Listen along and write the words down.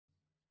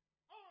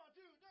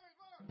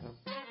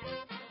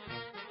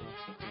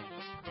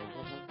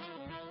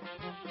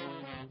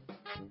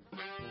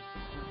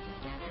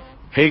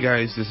Hey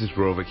guys, this is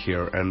Rovik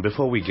here, and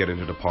before we get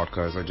into the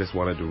podcast, I just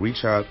wanted to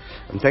reach out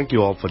and thank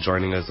you all for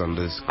joining us on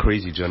this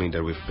crazy journey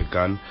that we've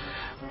begun.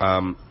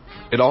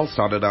 It all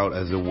started out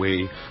as a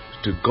way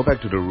to go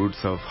back to the roots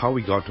of how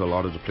we got to a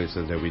lot of the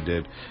places that we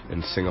did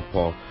in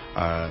Singapore,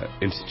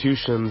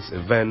 institutions,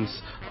 events,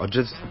 or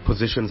just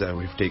positions that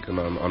we've taken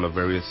on a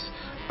various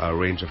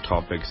range of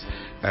topics.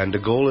 And the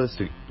goal is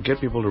to get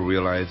people to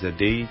realize that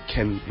they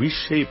can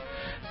reshape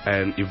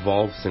and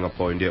evolve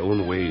Singapore in their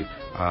own way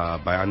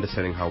by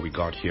understanding how we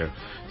got here.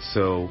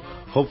 So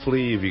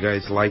hopefully if you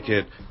guys like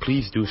it,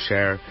 please do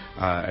share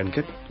and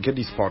get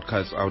these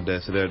podcasts out there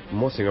so that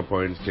more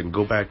Singaporeans can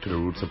go back to the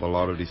roots of a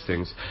lot of these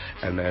things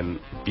and then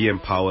be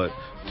empowered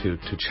to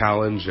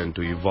challenge and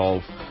to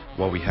evolve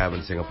what we have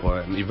in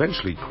Singapore and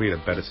eventually create a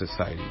better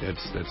society.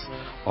 That's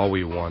all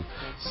we want.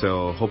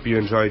 So hope you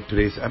enjoyed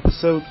today's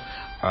episode.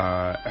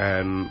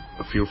 And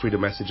feel free to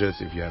message us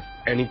if you have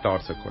any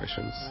thoughts or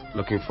questions.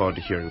 Looking forward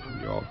to hearing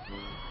from you all.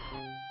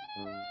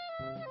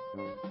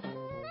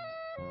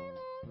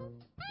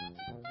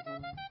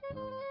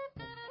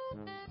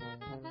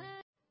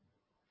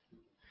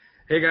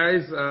 Hey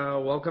guys,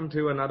 welcome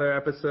to another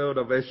episode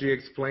of SG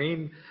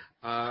Explained.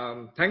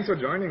 Thanks for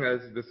joining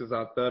us. This is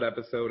our third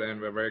episode and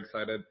we're very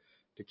excited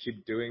to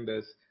keep doing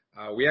this.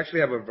 We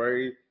actually have a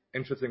very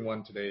interesting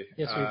one today.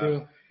 Yes,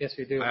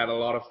 we do. I had a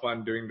lot of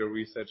fun doing the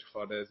research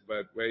for this,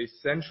 but we're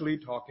essentially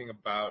talking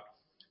about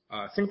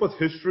Singapore's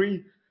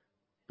history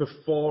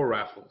before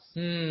Raffles.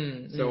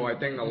 I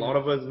think a lot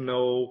of us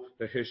know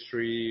the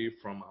history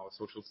from our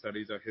social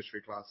studies or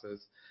history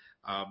classes,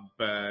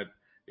 but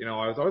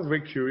I was always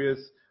very curious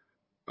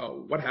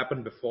what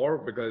happened before,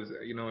 because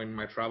in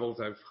my travels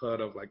I've heard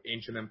of like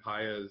ancient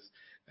empires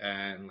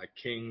and like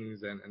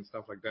kings and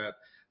stuff like that.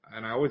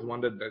 And I always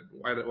wondered that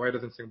why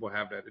doesn't Singapore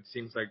have that? It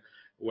seems like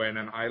we're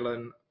an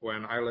island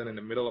in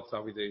the middle of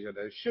Southeast Asia,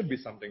 there should be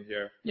something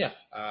here. Yeah.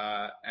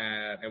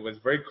 And it was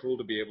very cool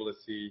to be able to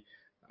see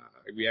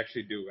we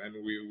actually do. And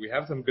we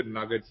have some good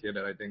nuggets here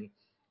that I think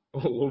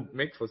will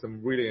make for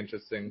some really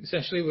interesting.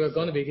 Essentially, we're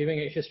going to be giving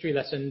a history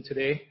lesson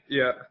today.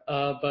 Yeah.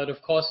 But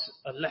of course,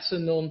 a lesser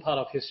known part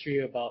of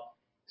history about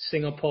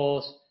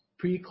Singapore's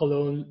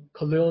colonialism.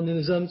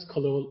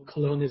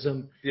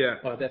 Yeah.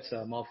 Oh, that's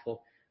a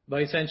mouthful.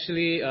 But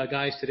essentially,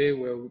 guys, today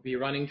we'll be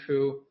running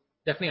through,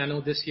 definitely I know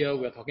this year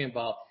we're talking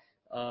about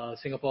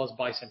Singapore's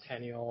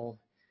bicentennial,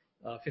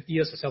 50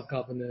 years of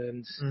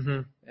self-governance,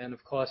 and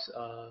of course,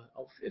 our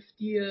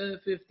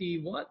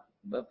 50 what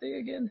birthday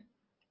again?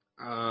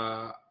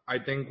 I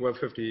think we're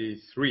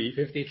 53.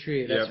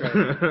 53, that's Yep.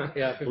 right.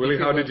 Yeah, 53. Really,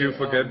 how did you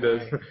forget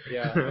this?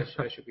 Yeah,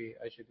 I should be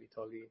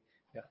totally,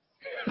 yeah.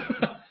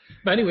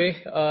 But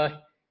anyway,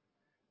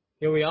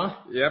 here we are.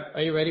 Yep.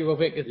 Are you ready,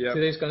 Rovik? Yep.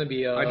 Today's going to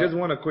be... I just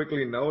want to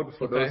quickly note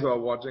for Okay. those who are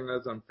watching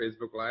us on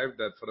Facebook Live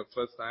that for the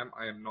first time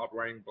I am not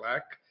wearing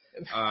black.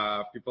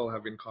 People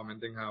have been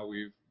commenting how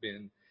we've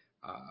been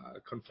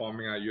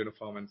conforming our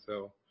uniform, and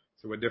so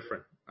we're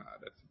different.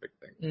 That's a big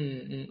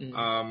thing.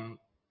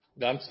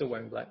 I'm still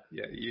wearing black.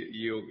 Yeah,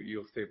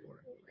 you'll stay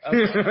boring.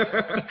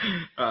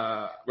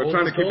 We're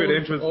trying to keep it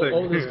interesting.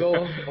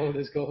 Old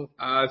is gold.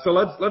 So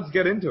let's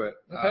get into it.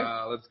 Okay.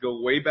 Let's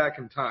go way back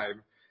in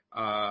time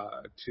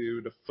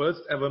to the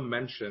first ever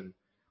mention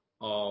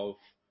of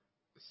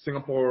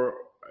Singapore,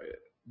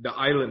 the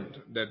island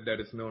that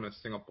is known as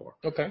Singapore.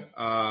 Okay.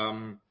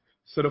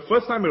 So the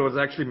first time it was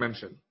actually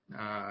mentioned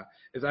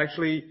is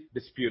actually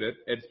disputed.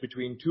 It's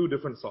between two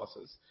different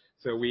sources.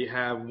 So we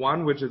have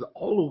one which is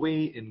all the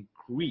way in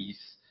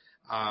Greece,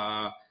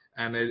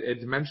 and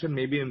it's mentioned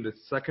maybe in the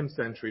 2nd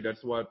century.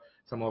 That's what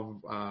some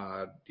of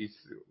these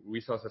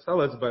resources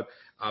tell us, but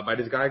by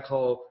this guy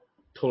called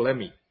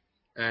Ptolemy.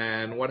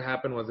 And what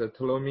happened was that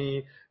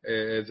Ptolemy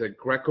is a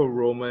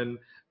Greco-Roman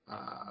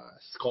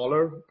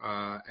scholar,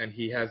 and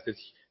he has this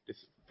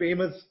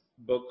famous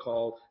book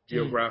called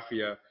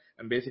Geographia.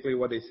 And basically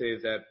what they say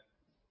is that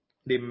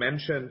they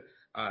mention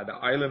the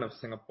island of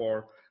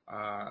Singapore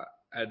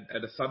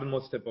at the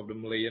southernmost tip of the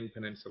Malayan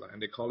Peninsula,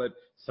 and they call it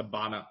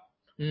Sabana.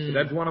 So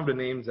that's one of the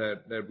names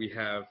that we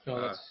have.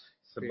 That's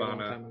Sabana. a long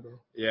time ago.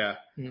 Yeah.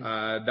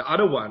 The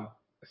other one,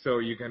 so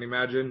you can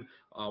imagine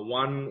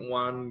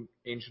one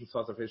ancient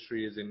source of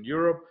history is in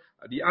Europe.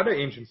 The other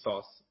ancient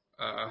source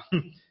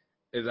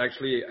is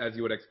actually, as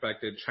you would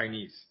expect,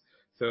 Chinese.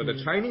 So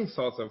the Chinese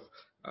source of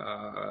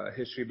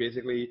history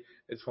basically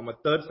is from a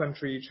 3rd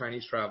century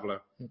Chinese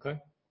traveler. Okay.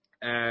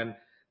 And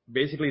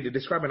basically they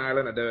describe an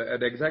island at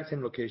the exact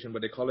same location,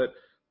 but they call it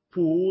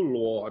Pu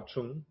Luo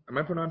Chung. Am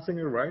I pronouncing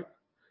it right?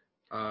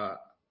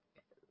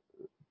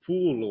 Pu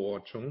Luo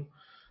Chung.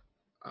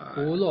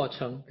 Pu Luo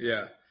Chung.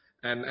 Yeah.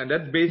 And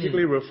that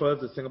basically refers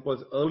to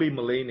Singapore's early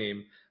Malay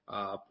name,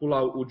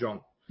 Pulau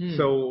Ujong.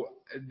 So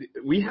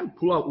we have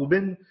Pulau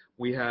Ubin,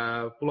 we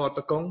have Pulau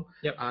Tekong,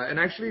 and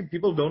actually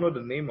people don't know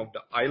the name of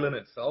the island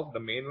itself, the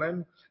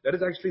mainland. That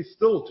is actually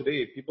still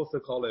today, people still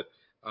call it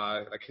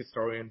like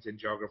historians and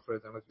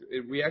geographers,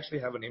 and we actually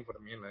have a name for the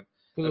mainland.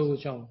 Pulau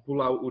Ujong.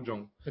 Pulau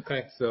Ujong.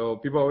 Okay. So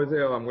people always say,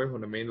 "Oh, I'm going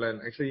from the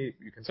mainland." Actually,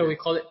 you can. So say, we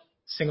call it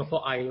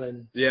Singapore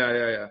Island.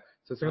 Yeah.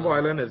 So Singapore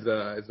Island is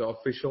the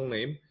official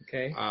name.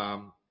 Okay.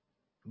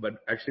 But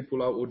actually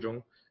Pulau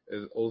Ujong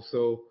is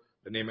also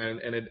the name,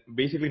 and it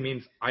basically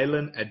means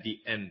island at the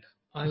end.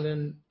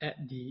 Island at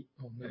the...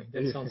 Oh man,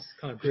 that sounds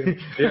kind of grim.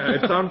 Yeah,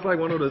 it sounds like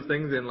one of those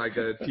things in like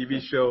a TV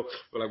show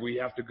where like we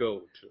have to go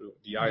to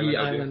the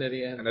island, at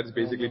the end. and that's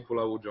basically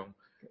Pulau Ujong.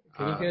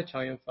 Can you hear Chow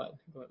Yun Fat?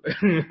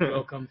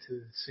 Welcome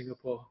to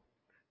Singapore.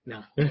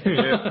 No.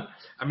 Yeah.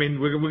 I mean,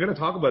 we're going to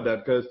talk about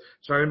that because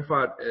Chow Yun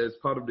Fat is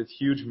part of this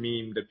huge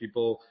meme that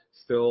people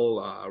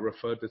still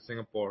refer to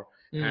Singapore,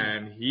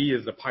 and he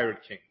is the pirate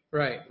king.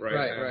 Right.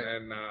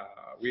 And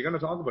we're going to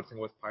talk about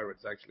Singapore's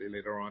pirates actually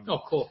later on.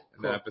 Oh, cool.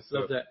 In the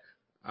episode. Love that.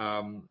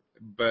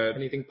 But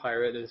anything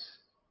pirate is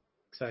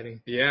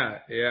exciting. Yeah.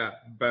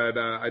 But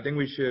I think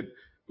we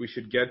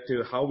should get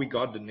to how we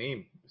got the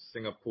name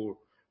Singapore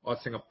or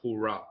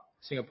Singapura.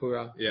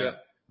 Singapura. Yeah.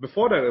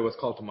 Before that, it was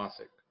called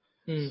Temasek.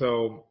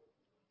 So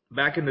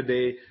back in the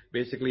day,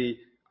 basically,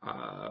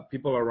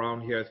 people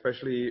around here,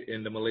 especially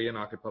in the Malayan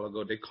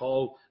archipelago, they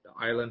called the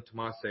island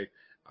Temasek.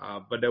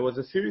 But there was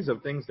a series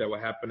of things that were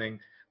happening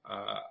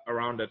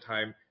around that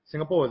time.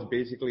 Singapore was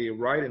basically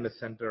right in the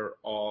center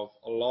of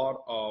a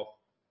lot of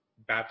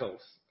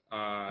battles.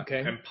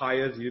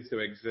 Empires used to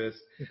exist,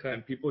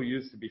 and people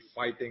used to be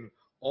fighting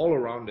all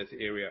around this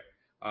area.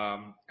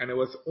 And it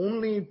was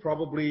only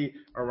probably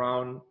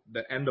around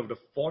the end of the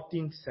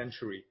 14th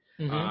century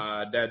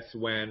that's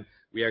when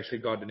we actually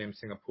got the name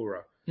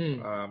Singapura.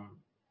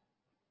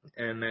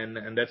 And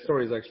that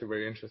story is actually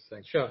very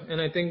interesting. Sure.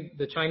 And I think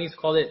the Chinese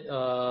call it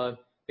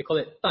they call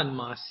it Dan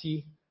Ma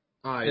Si.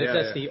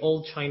 That's the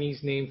old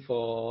Chinese name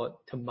for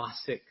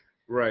Temasek.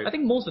 Right. I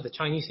think most of the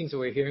Chinese things that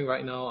we're hearing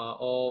right now are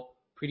all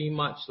pretty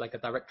much like a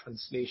direct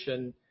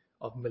translation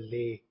of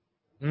Malay.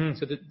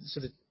 So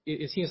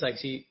it seems like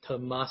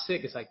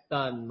Temasek is like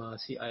Dan Ma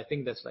Si. I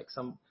think that's like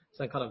some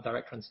kind of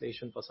direct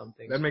translation for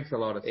something. That makes a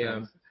lot of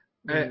sense.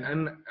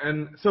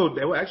 And so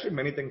there were actually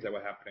many things that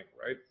were happening,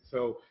 right?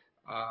 So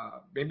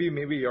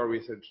maybe your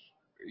research,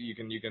 you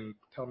can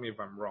tell me if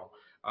I'm wrong.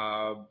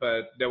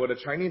 But there were the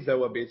Chinese that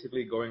were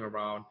basically going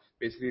around,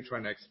 basically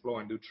trying to explore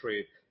and do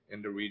trade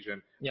in the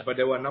region. Yep. But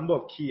there were a number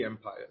of key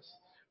empires,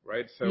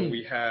 right? So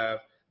we have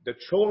the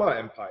Chola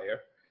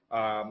Empire,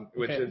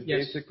 which is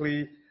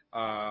basically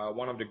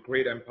one of the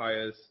great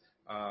empires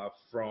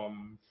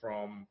from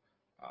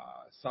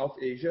South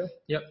Asia.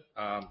 Yep.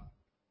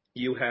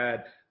 You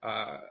had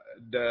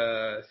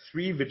the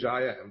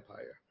Srivijaya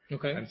Empire.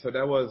 Okay. And so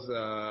that was...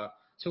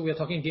 so we're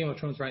talking Game of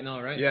Thrones right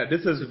now, right? Yeah,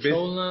 this is... So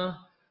Chola,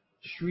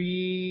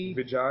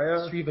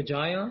 Srivijaya.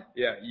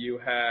 Yeah, you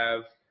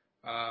have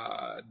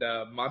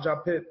the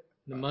Majapahit.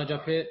 The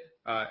Majapahit.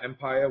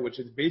 Empire, which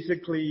is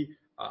basically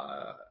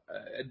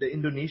the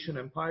Indonesian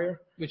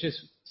Empire. Which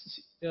is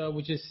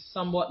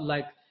somewhat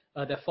like...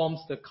 that forms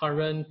the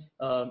current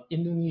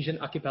Indonesian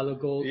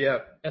archipelago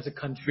as a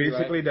country.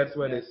 Basically, right? That's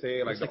where they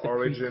say like the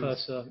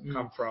origins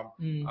come from.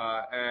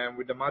 And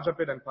with the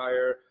Majapahit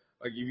Empire,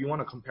 like if you want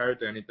to compare it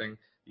to anything,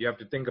 you have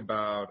to think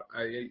about.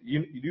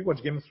 You do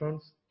watch Game of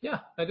Thrones? Yeah,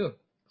 I do.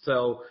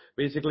 So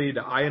basically,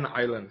 the Iron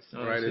Islands,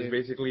 right? Is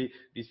basically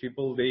these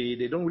people.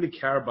 They don't really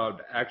care about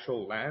the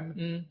actual land.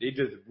 They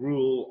just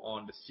rule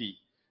on the sea,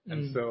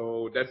 and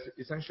so that's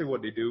essentially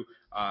what they do.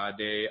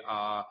 They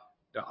are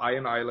the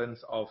Iron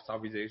Islands of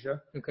Southeast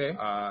Asia. Okay.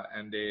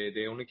 And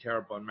they only care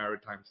about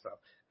maritime stuff.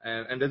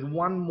 And there's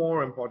one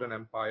more important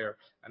empire,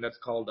 and that's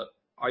called the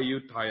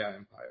Ayutthaya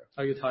Empire.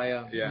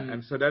 Ayutthaya. Yeah.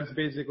 And so that's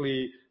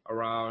basically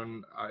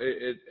around,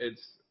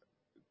 it's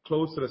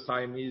close to the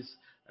Siamese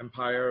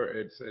Empire.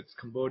 It's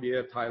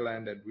Cambodia,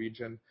 Thailand, that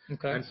region.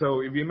 Okay. And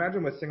so if you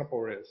imagine what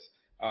Singapore is,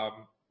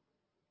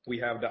 we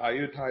have the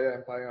Ayutthaya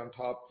Empire on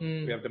top.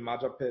 We have the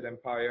Majapahit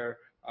Empire,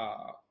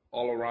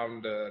 all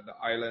around the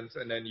islands,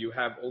 and then you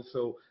have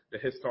also the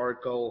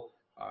historical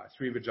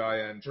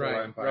Srivijaya and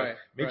Chola Empire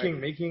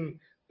making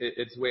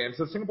its way. And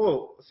so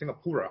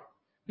Singapura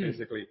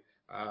basically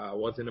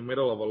was in the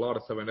middle of a lot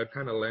of stuff, and that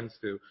kind of lends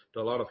to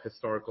a lot of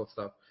historical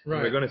stuff.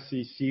 Right. We're going to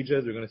see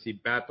sieges, we're going to see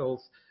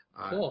battles,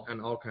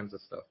 and all kinds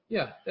of stuff.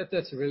 Yeah,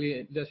 that's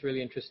really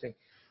interesting.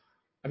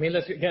 I mean,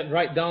 let's get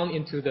right down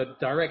into the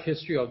direct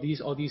history of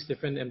all these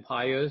different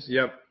empires.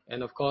 Yep.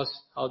 And of course,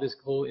 how this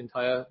whole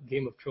entire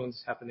Game of Thrones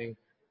is happening.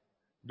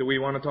 Do we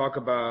want to talk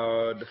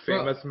about the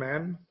famous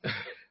man?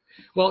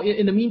 Well,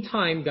 in the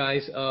meantime,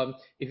 guys,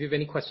 if you have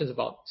any questions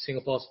about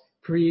Singapore's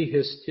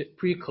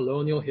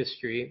pre-colonial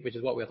history, which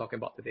is what we're talking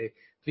about today,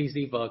 please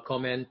leave a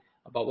comment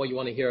about what you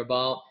want to hear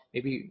about.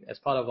 Maybe as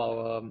part of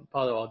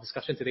our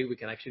discussion today, we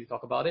can actually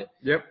talk about it.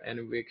 Yep.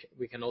 And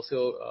we can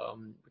also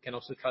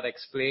try to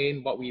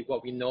explain what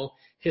we know.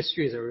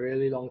 History is a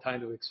really long time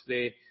to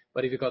explain.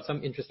 But if you've got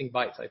some interesting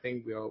bites, I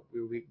think we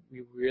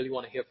really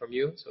want to hear from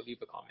you. So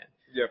leave a comment.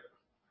 Yep.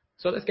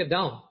 So let's get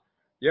down.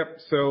 Yep.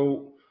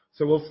 So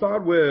we'll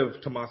start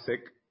with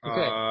Temasek.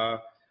 Okay.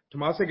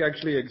 Temasek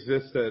actually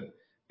existed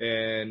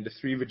in the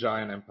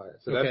Srivijayan Empire.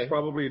 So Okay. that's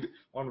probably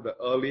one of the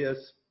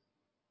earliest,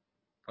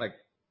 like,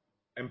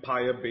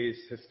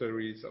 empire-based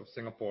histories of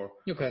Singapore,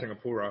 Okay.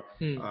 Singapura.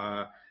 Hmm.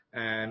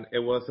 And it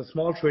was a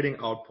small trading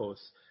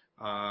outpost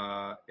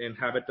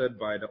inhabited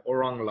by the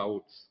Orang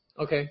Lauts.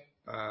 Okay.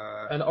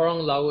 Uh, And Orang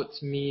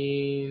Lauts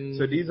mean...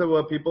 so these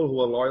were people who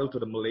were loyal to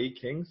the Malay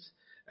kings,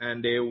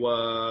 and they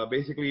were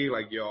basically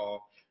like your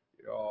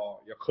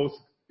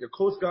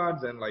coast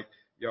guards, and like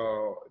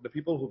the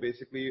people who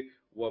basically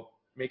were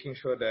making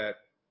sure that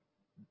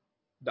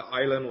the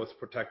island was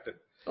protected.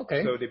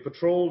 Okay. So they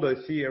patrolled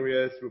the sea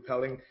areas,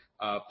 repelling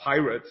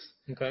pirates,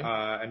 Okay.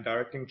 and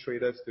directing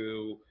traders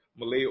to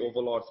Malay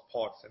overlords'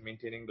 ports and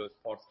maintaining those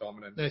ports'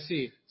 dominance. I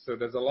see. So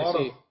there's a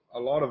see.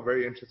 lot of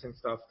very interesting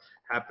stuff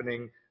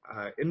happening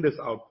in this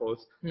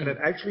outpost, and it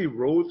Hmm. actually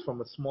rose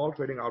from a small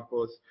trading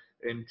outpost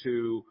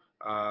into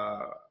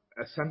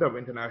a center of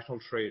international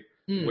trade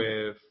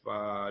with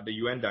the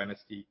Yuan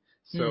dynasty.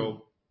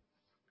 So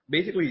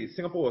basically,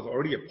 Singapore was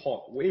already a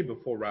port way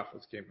before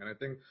Raffles came, and I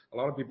think a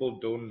lot of people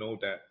don't know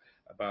that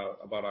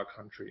about our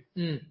country.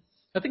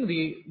 I think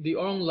the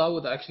Orang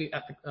Laut are actually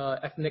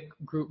ethnic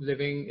group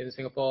living in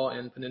Singapore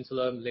and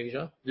Peninsular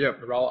Malaysia,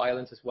 Yep. the Rawa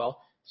Islands as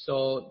well. So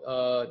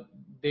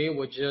they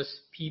were just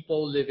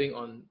people living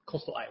on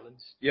coastal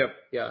islands. Yep.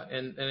 Yeah,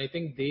 and I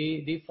think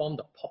they formed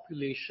the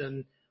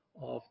population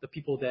of the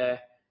people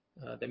there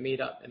that made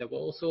up, and they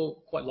were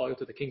also quite loyal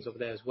to the kings over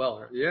there as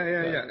well. Right? Yeah.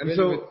 And really,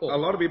 so really cool. a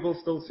lot of people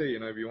still say,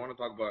 if you want to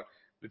talk about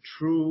the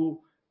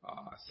true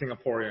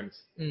Singaporeans,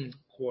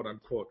 quote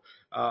unquote,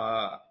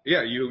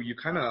 you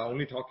kind of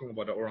only talking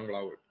about the Orang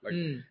Laut. Like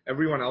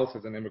everyone else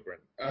is an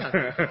immigrant.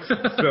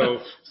 True.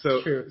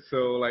 So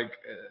like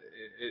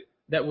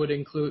that would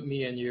include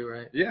me and you,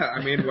 right? Yeah,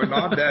 I mean we're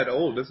not that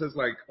old. This is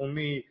like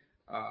only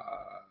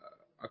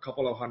a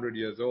couple of 100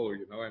 years old,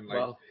 and like.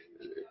 Wow.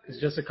 It's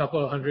just a couple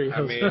of 100 years.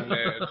 I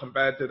mean,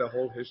 compared to the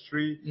whole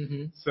history.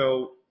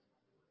 So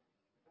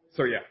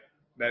yeah,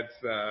 that's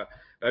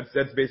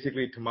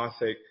basically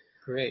Temasek.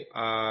 Great.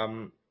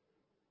 Sang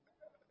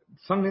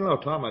Nila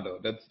Utama though,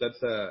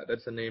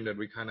 that's a name that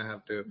we kind of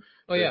have to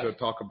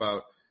talk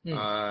about.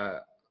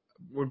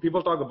 When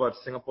people talk about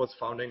Singapore's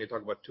founding, they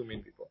talk about two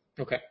main people.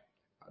 Okay.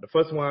 The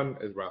first one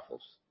is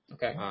Raffles.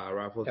 Okay.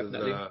 Raffles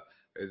Definitely.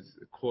 is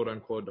quote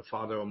unquote the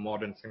father of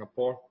modern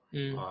Singapore.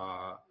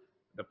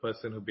 The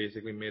person who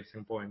basically made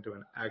Singapore into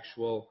an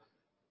actual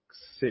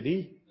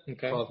city,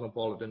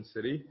 cosmopolitan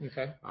city.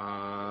 Okay.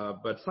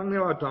 But Sang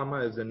Nila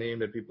Utama is the name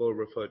that people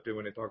refer to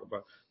when they talk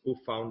about who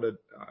founded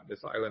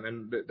this island,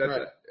 and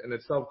that's in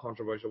itself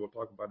controversial. We'll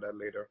talk about that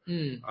later.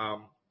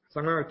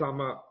 Sang Nila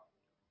Utama,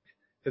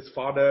 his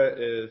father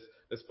is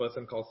this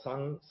person called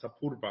Sang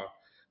Sapurba,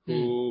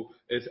 who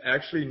is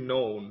actually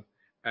known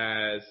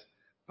as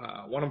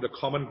one of the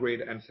common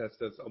great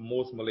ancestors of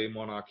most Malay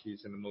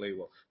monarchies in the Malay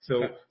world.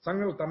 So Sang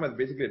Nila Utama is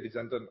basically a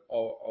descendant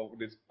of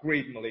this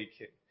great Malay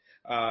king.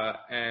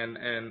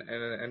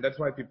 And that's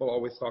why people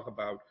always talk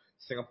about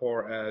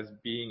Singapore as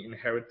being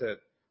inherited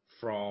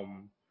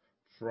from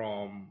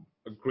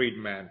a great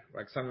man.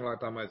 Like Sang Nila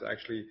Utama is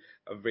actually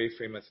a very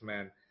famous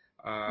man.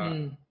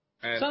 Sang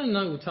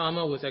Nila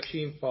Utama was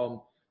actually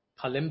from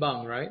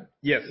Palembang, right?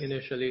 Yes.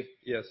 Initially.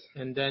 Yes.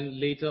 And then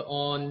later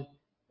on,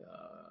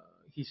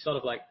 he sort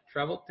of like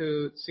traveled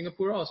to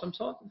Singapore or some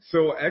sort?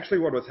 So actually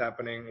what was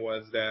happening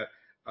was that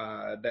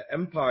the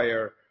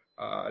empire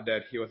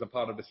that he was a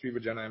part of, the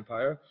Srivijayan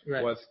Empire,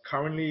 was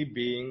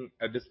currently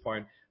at this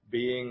point,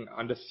 being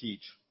under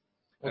siege.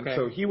 And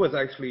so he was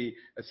actually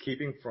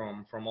escaping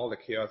from all the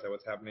chaos that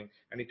was happening,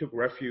 and he took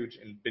refuge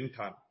in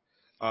Bintan.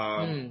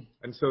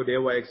 And so they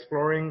were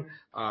exploring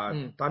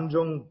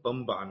Tanjung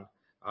Bemban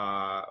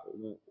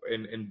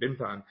in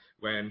Bintan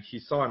when he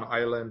saw an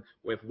island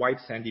with white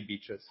sandy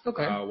beaches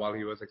while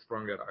he was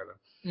exploring that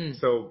island.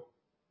 So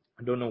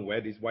I don't know where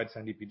these white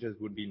sandy beaches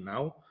would be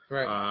now,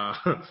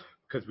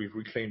 because we've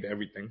reclaimed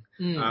everything.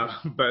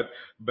 But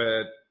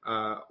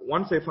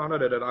once they found out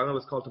that that island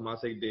was called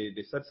Temasek,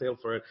 they set sail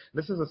for it.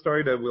 This is a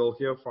story that we'll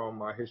hear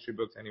from history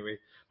books anyway.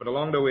 But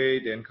along the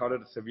way, they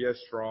encountered a severe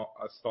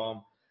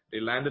storm. They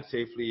landed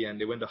safely, and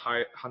they went to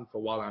hunt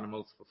for wild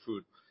animals for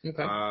food.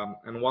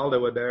 And while they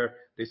were there,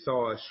 they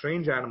saw a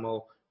strange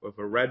animal with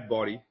a red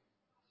body,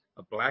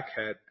 a black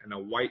head, and a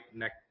white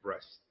neck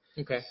breast.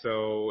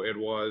 So it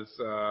was,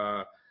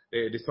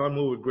 they saw it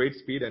move with great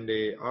speed, and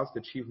they asked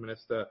the chief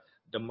minister,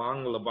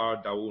 Demang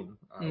Lebar Daun,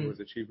 who was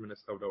the chief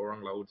minister of the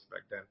Orang Lauts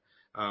back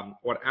then,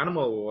 what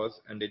animal it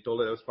was, and they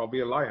told it was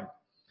probably a lion.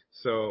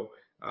 So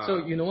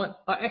you know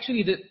what? I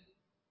actually did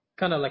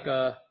kind of like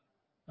a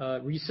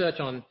research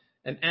on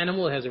an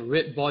animal that has a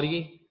red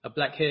body, a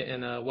black head,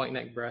 and a white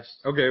neck breast.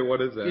 Okay,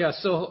 what is that? Yeah,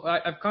 so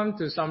I've come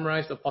to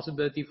summarize the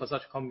possibility for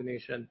such a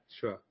combination.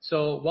 Sure.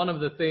 So one of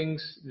the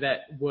things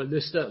that were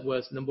listed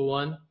was number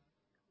one,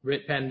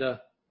 red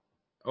panda.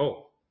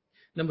 Oh.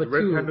 Number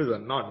red two, pandas are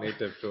not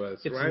native to us,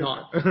 it's right?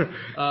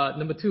 not.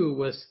 Number two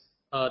was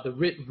the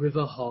red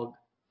river hog.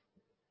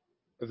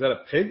 Is that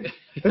a pig?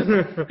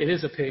 It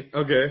is a pig.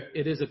 Okay.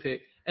 It is a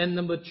pig. And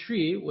number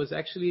three was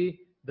actually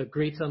the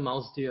greater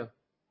mouse deer.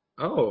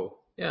 Oh.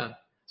 Yeah.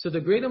 So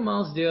the greater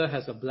mouse deer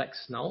has a black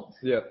snout,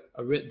 Yeah.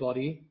 a red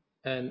body,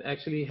 and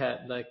actually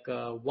had like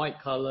white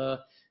color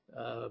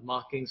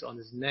markings on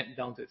his neck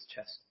down to its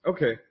chest.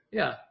 Okay.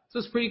 Yeah. So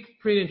it's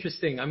pretty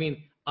interesting. I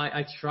mean,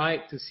 I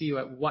tried to see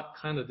what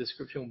kind of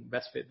description would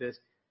best fit this,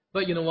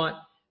 but you know what?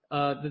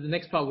 The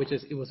next part, which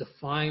is it was a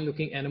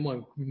fine-looking animal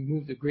and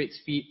moved at great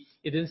speed.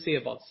 It didn't say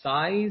about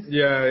size.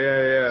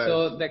 Yeah.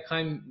 So that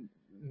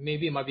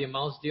maybe it might be a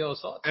mouse deer or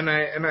sorts. And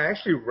I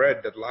actually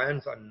read that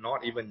lions are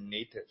not even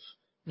native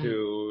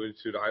to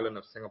the island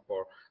of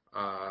Singapore.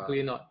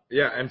 Clearly not.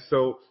 Yeah, and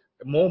so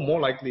more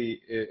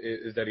likely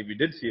is that if we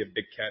did see a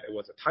big cat, it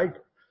was a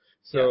tiger.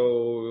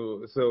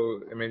 So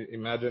I mean,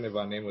 imagine if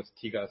our name was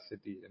Tiga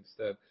City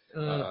instead,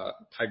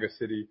 Tiger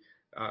City.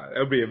 It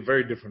would be a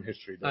very different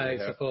history. I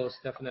suppose,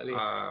 definitely.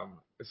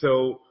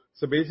 So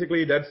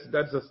basically, that's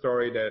the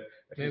story that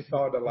he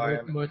saw the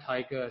lion. Mer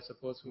tiger, I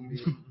suppose, would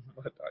be.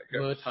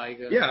 Mer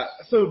tiger. Yeah.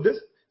 So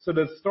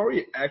the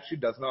story actually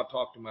does not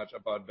talk too much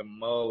about the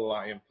mer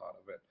lion part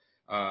of it.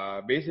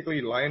 Basically,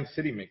 Lion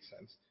City makes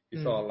sense. He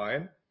saw a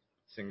lion,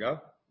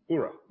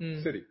 Singapura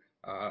City.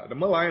 The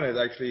mer lion is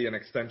actually an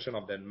extension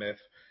of that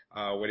myth,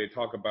 where they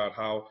talk about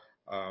how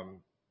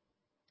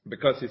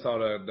because he saw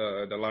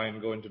the lion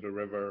go into the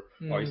river,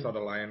 or he saw the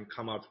lion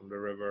come out from the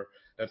river,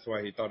 that's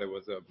why he thought it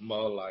was a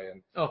mer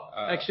lion.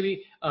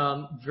 Actually,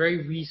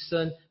 very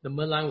recent, the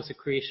mer lion was a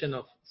creation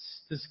of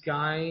this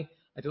guy.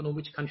 I don't know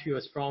which country he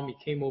was from. He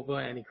came over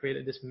and he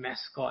created this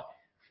mascot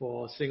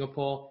for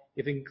Singapore.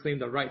 He then claimed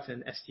the rights,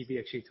 and STB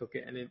actually took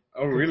it. And it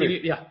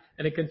really? Yeah,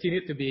 and it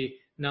continued to be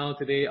now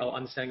today our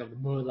understanding of the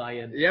mer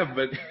lion. Yeah,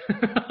 but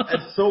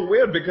it's so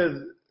weird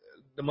because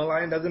the mer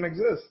lion doesn't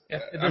exist.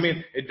 Yeah, I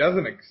mean, it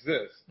doesn't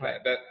exist.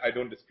 Right. That I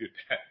don't dispute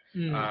that.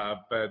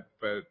 But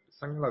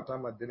Sangla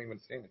Tama didn't even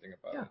say anything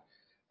about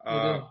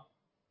it,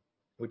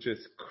 which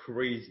is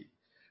crazy.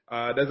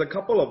 There's a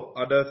couple of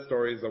other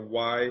stories of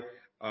why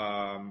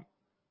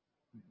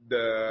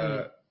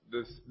the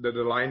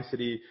Lion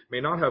City may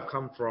not have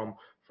come from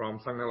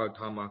Sangla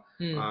Tama.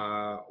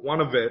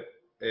 One of it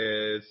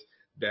is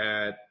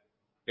that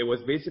it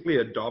was basically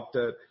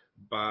adopted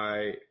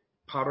by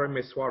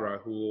Parameswara,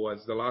 who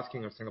was the last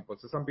king of Singapore.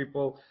 So some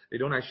people, they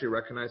don't actually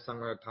recognize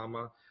Sangla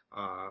Tama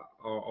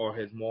or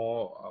his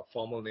more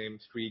formal name,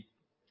 Sri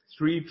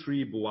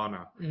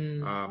Buwana.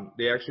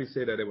 They actually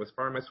say that it was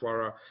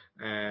Parameswara,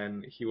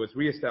 and he was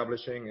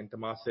re-establishing in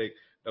Temasek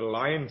the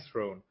lion's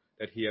throne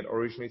that he had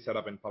originally set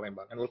up in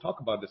Palembang. And we'll talk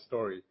about this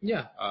story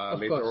later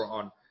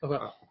on.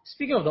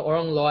 Speaking of the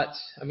Orang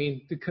Lords, I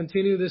mean, to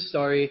continue this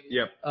story,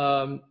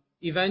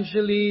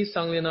 eventually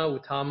Sanglina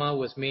Utama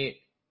was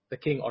made the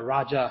king or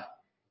Raja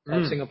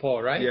of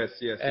Singapore, right? Yes.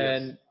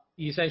 And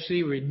he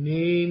essentially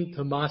renamed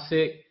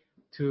Temasek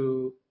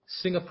to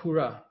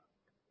Singapura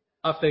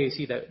after you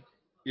see that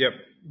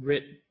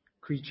red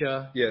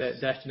creature that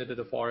dashed into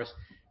the forest.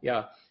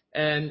 Yeah.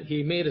 And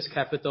he made his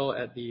capital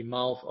at the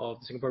mouth of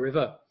the Singapore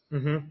River.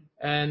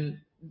 And,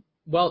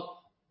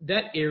 well,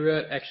 that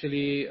area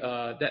actually,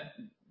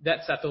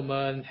 that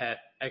settlement had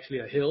actually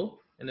a hill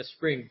and a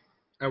spring.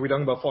 And we're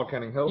talking about Fort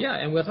Canning Hill? Yeah,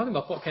 and we're talking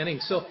about Fort Canning.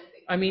 So,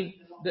 I mean,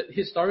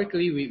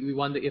 historically, we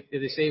wonder if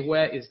they say,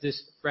 where is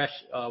this fresh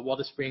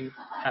water spring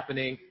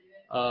happening?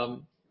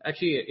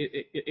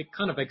 Actually, it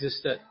kind of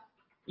existed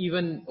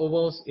even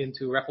almost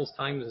into Raffles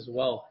times as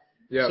well.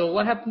 Yeah. So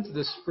what happened to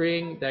the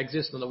spring that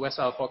exists on the west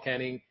side of Fort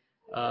Canning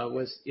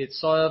was it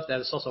served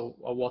as a source of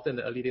water in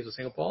the early days of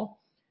Singapore.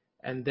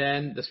 And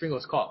then the spring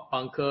was called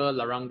Bunker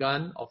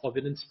Larangan, or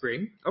Forbidden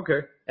Spring.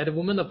 Okay. At the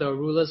woman of the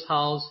ruler's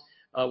house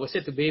was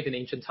said to bathe in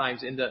ancient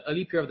times. In the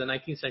early period of the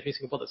 19th century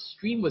Singapore, the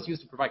stream was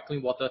used to provide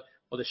clean water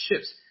for the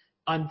ships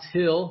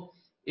until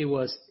it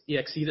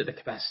exceeded the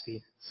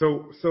capacity.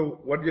 So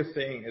what you're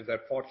saying is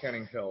that Fort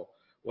Canning Hill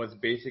was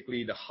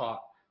basically the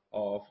heart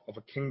of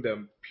a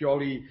kingdom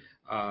purely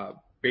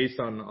based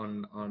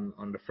on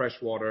the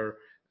fresh water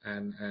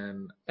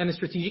and a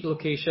strategic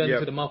location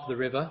to the mouth of the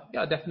river.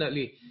 Yeah,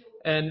 definitely.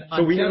 And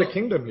so we had a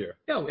kingdom here.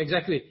 Yeah,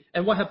 exactly.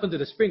 And what happened to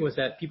the spring was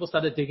that people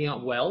started digging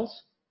out wells,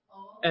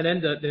 and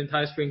then the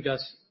entire spring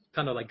just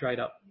kind of like dried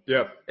up.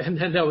 Yeah. And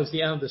then that was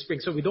the end of the spring.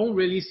 So we don't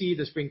really see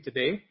the spring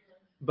today,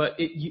 but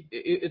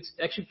it's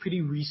actually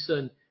pretty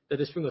recent that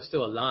the spring was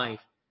still alive.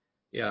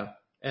 Yeah.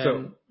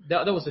 And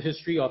that was the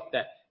history of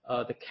that,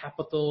 the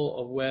capital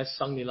of where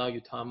Sanglila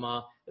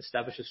Utama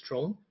established his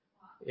throne.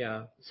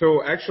 Yeah.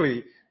 So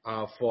actually,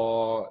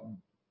 for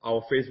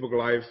our Facebook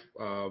Live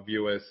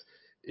viewers,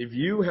 if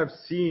you have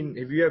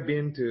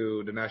been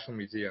to the National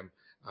Museum,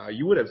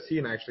 you would have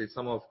seen actually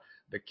some of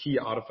the key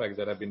artifacts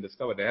that have been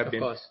discovered. There have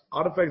been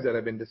artifacts that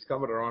have been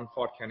discovered around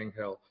Fort Canning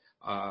Hill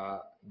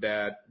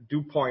that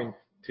do point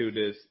to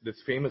this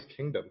famous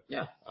kingdom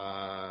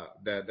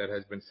that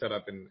has been set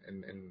up in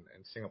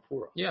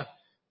Singapore. Yeah.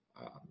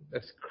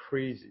 That's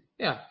crazy.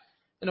 Yeah.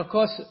 And of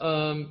course,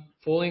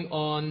 following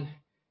on,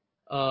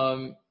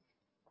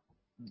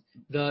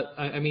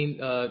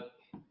 the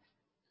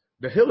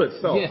hill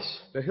itself. Yes.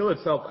 The hill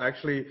itself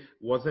actually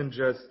wasn't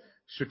just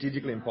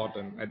strategically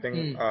important. I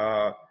think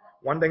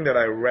one thing that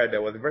I read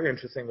that was very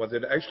interesting was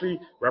it actually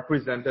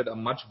represented a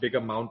much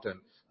bigger mountain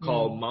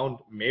called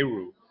Mount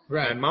Meru.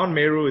 Right. And Mount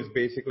Meru is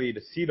basically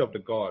the seat of the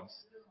gods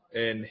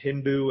in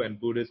Hindu and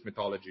Buddhist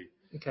mythology.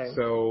 Okay.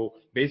 So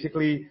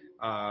basically,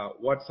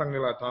 what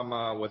Sangnila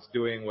Tama was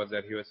doing was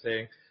that he was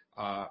saying,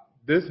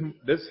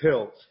 this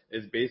hill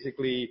is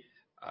basically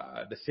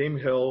the same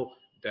hill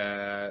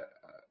that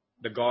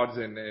the gods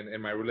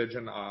in my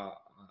religion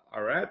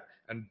are at,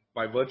 and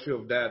by virtue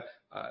of that,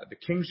 the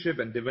kingship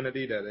and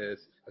divinity that is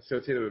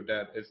associated with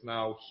that is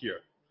now here.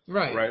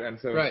 Right. Right. And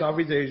so in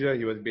Southeast Asia,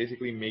 he was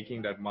basically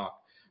making that mark,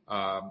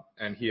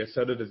 and he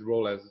asserted his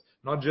role as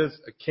not just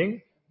a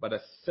king, but a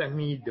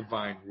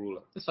semi-divine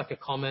ruler. It's like a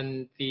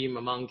common theme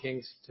among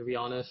kings, to be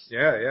honest. Yeah.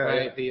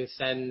 Right? Yeah. They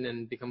ascend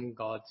and become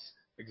gods.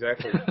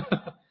 Exactly.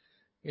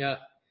 Yeah.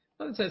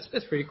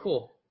 That's pretty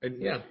cool.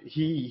 And yeah.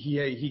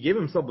 He gave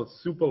himself a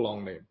super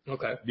long name.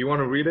 Okay. Do you want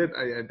to read it?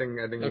 I think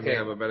you may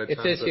have a better chance.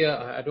 It says here,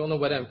 I don't know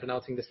whether I'm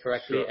pronouncing this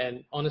correctly, Sure.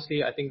 and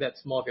honestly, I think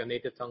that's more of your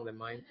native tongue than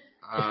mine.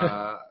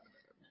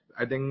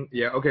 I think,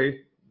 yeah,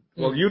 okay.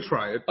 Well, you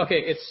try it. Okay,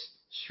 it's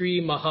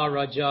Sri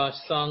Maharaja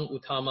Sang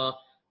Uttama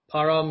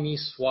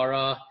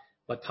Paramiswara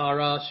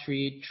Batara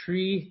Sri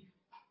Tri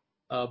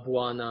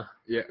Buana.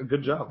 Yeah,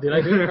 good job. Did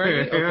I do it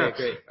correctly? Yeah.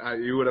 Okay,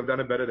 great. You would have done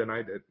it better than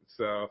I did.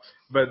 So,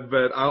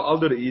 but I'll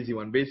do the easy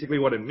one. Basically,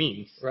 what it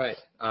means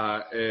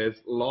is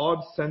Lord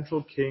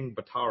Central King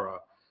Batara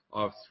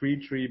of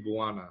Sri Tri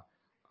Buana,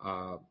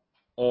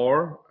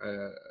 or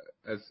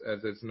as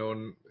it's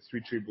known,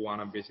 Sri Tri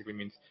Buana basically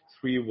means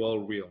three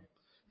world realm.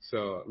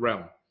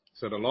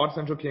 So the Lord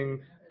Central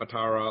King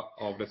Batara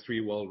of the three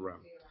world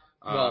realm.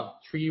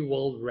 Three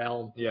world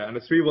realm. Yeah, and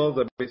the three worlds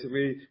are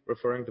basically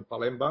referring to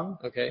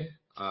Palembang. Okay.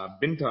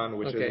 Bintan,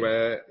 which is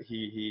where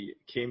he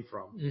came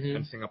from,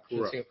 and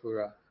Singapore.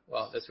 Singapore.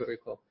 Wow, that's very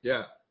cool.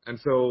 Yeah, and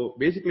so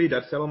basically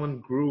that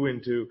settlement grew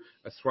into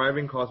a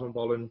thriving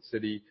cosmopolitan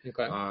city.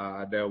 Okay.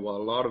 There were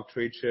a lot of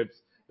trade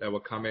ships that were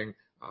coming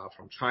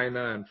from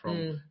China and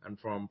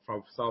from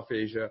South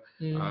Asia,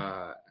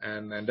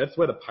 and that's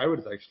where the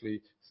pirates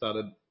actually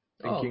started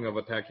thinking of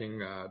attacking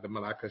the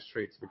Malacca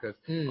Straits, because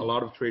a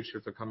lot of trade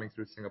ships are coming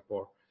through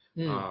Singapore.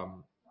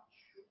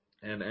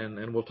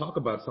 And we'll talk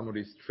about some of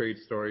these trade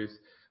stories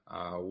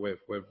with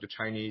the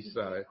Chinese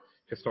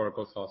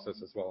historical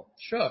sources as well.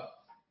 Sure.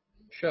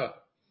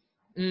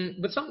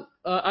 But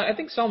I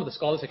think some of the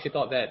scholars actually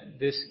thought that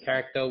this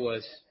character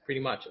was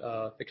pretty much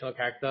a fictional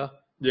character.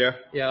 Yeah.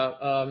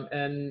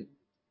 And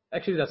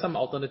actually there's some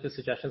alternative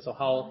suggestions of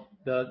how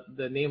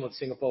the name of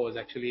Singapore was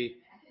actually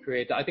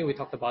created. I think we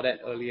talked about that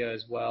earlier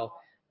as well.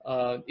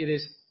 It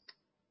is,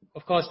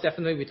 of course,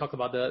 definitely we talked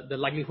about the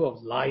likelihood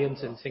of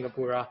lions in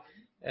Singapore.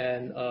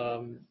 And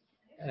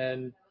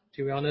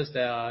to be honest,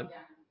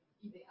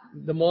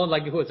 the more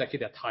likelihood is actually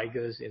there are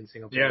tigers in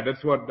Singapore. Yeah,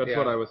 that's what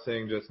I was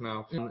saying just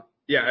now.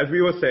 Yeah, as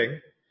we were saying,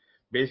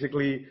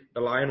 basically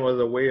the lion was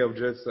a way of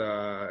just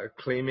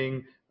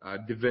claiming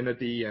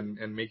divinity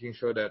and making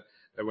sure that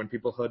when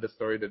people heard the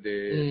story that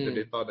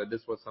they thought that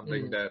this was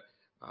something that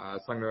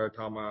Sangnila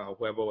Tama or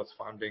whoever was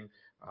founding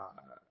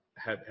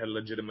had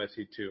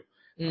legitimacy to.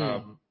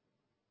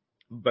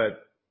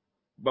 But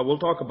we'll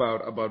talk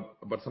about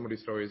some of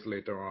these stories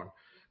later on.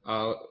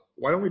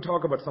 Why don't we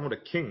talk about some of the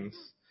kings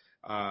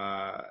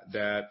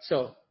that?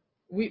 So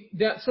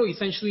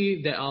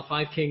essentially there are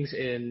 5 kings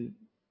in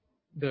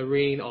the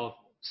reign of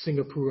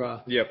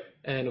Singapore. Yep.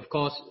 And of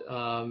course,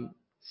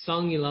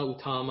 Sangnila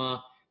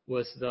Utama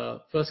was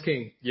the first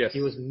king. Yes.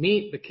 He was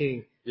made the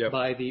king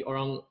by the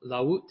Orang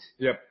Laut.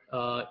 Yep.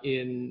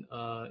 In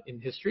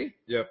history.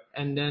 Yep.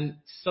 And then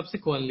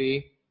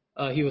subsequently,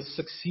 he was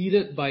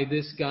succeeded by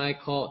this guy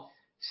called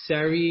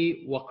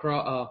Sari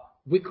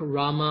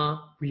Wikrama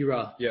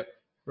Wira. Yep.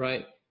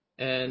 Right?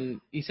 And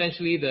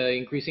essentially the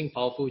increasing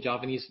powerful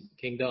Javanese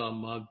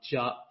kingdom,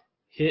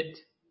 Majapahit.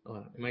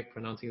 Am I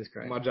pronouncing this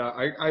correct?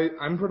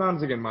 I'm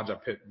pronouncing it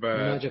Majapahit, but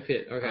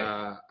Majapahit, okay.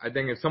 I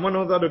think if someone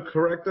knows how to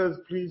correct us,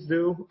 please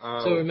do.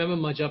 So remember,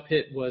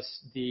 Majapahit was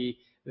the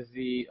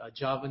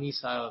Javanese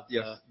side of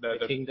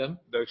the kingdom.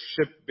 The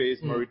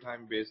ship-based,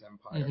 maritime-based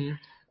empire.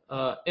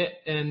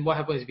 And what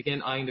happened is he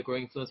began eyeing the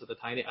growing influence of the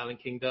tiny island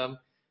kingdom,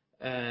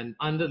 and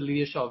under the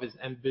leadership of his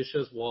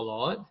ambitious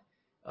warlord,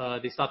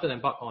 they started to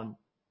embark on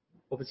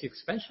overseas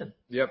expansion.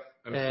 Yep.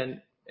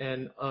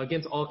 And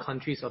against all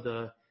countries of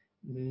the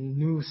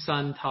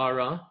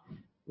Nusantara,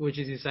 which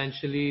is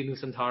essentially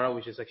Nusantara,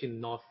 which is actually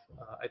north.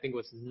 I think it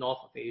was north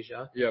of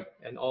Asia. Yep.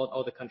 And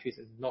all the countries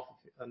in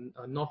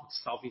north of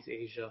Southeast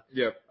Asia.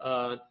 Yep.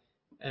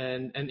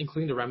 And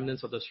including the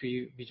remnants of the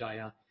Sri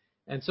Vijaya.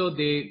 And so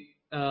they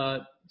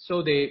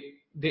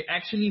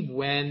actually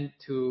went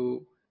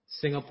to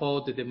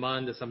Singapore to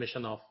demand the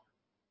submission of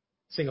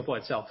Singapore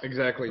itself.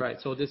 Exactly.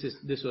 Right. So this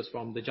was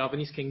from the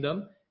Javanese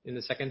kingdom in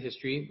the second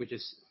history, which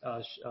is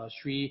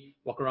Sri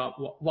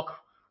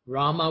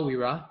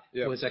Ramawira,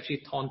 was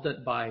actually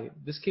taunted by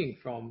this king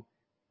from.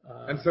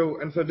 And so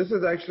this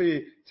is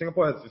actually,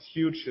 Singapore has this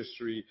huge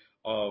history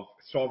of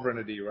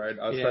sovereignty, right?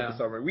 Our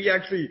sovereignty. We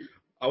actually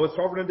our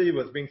sovereignty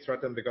was being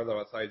threatened because of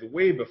our size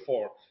way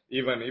before,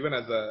 even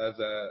as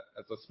a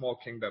small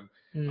kingdom.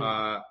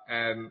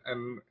 And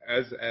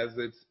as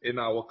it's in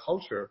our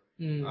culture,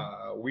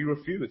 we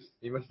refused.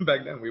 Even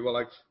back then, we were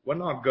like, we're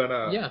not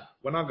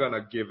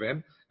gonna give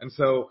in. And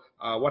so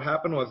what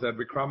happened was that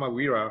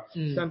Wickramaweera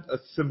sent a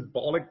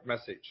symbolic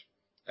message,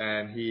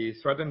 and he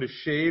threatened to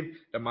shave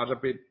the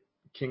Majapahit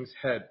king's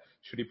head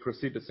should he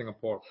proceed to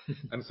Singapore.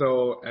 And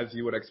so, as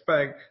you would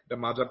expect, the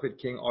Majapahit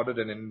king ordered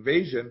an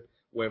invasion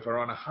with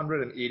around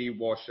 180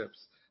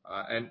 warships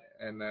and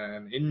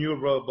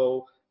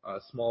innumerable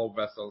small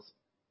vessels.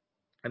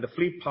 And the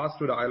fleet passed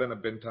through the island of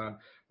Bintan,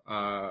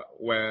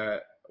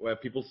 where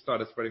people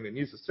started spreading the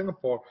news of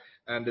Singapore,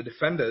 and the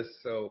defenders,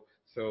 so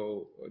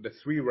the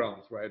three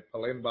realms, right,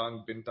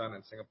 Palembang, Bintan,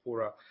 and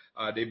Singapura,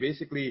 they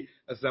basically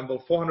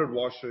assembled 400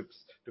 warships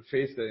to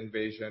face the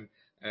invasion,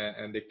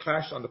 and they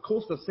clashed on the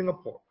coast of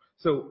Singapore.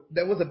 So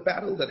there was a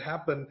battle that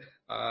happened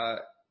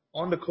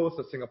on the coast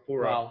of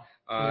Singapura.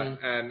 Wow.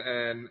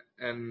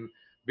 And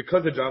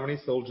because the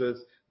Javanese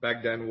soldiers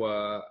back then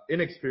were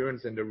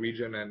inexperienced in the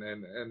region and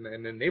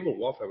in naval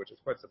warfare, which is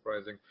quite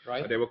surprising,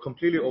 Right. they were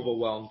completely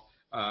overwhelmed,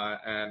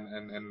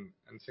 and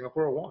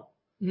Singapore won.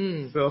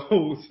 So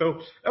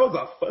that was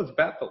our first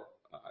battle.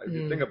 If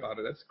you think about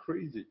it, that's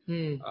crazy.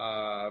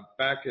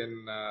 Back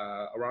in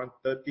around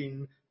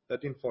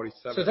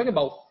 1347. So talking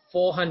about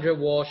 400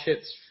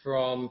 warships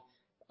from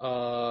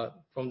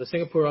the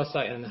Singapura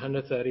side and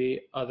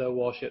 130 other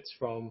warships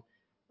from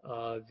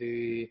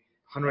the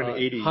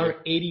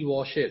 180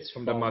 warships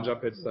from the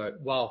Majapahit side.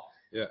 Wow.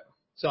 Yeah.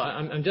 So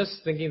I'm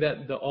just thinking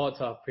that the odds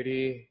are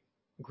pretty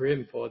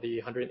grim for the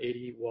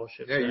 180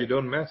 warships. Yeah, right? you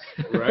don't mess,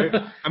 right?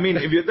 I mean,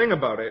 if you think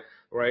about it,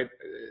 right,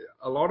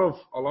 a lot of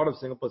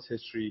Singapore's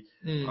history,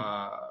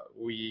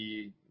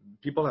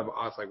 people have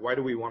asked, like, why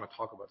do we want to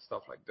talk about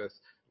stuff like this?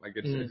 Like,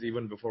 it's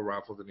even before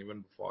Raffles and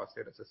even before our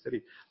state as a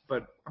city.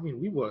 But, I mean,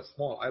 we were a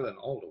small island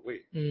all the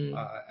way.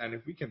 And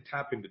if we can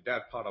tap into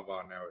that part of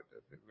our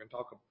narrative, if we can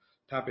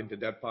tap into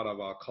that part of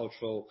our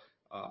cultural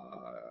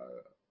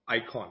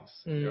icons,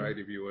 right?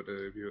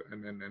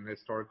 And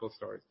historical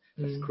stories.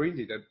 It's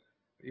crazy that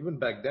even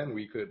back then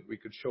we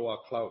could show our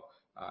clout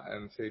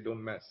and say,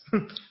 don't mess.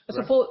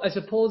 I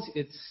suppose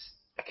it's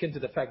akin to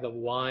the fact of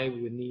why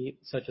we need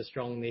such a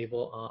strong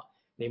naval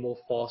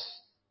force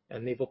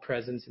and naval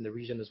presence in the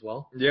region as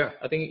well. Yeah.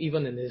 I think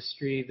even in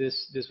history,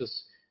 this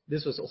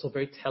was also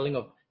very telling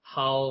of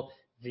how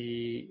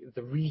the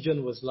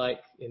region was like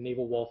in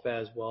naval warfare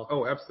as well.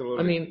 Oh, absolutely.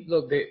 I mean,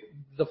 look,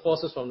 the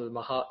forces from the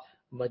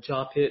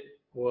Majapahit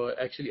were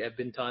actually at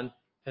Bintan,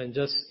 and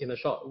just in a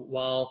short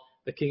while,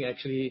 the king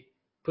actually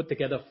put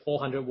together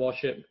 400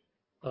 warship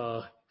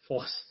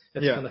force.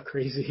 That's kind of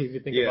crazy if you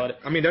think about it.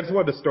 I mean, that's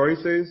what the story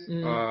says.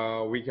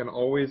 We can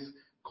always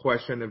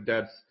question if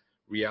that's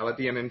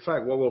reality. And in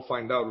fact, what we'll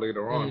find out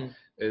later on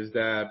is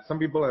that some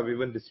people have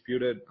even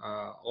disputed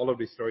all of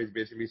these stories,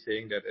 basically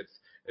saying that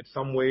it's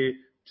some way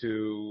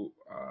to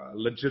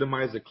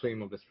legitimize the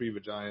claim of the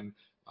Srivijayan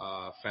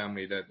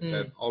family,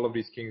 that all of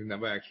these kings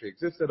never actually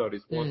existed, or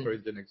these war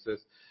stories didn't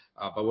exist.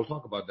 But we'll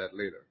talk about that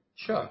later.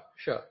 Sure.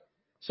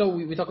 So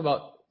we talked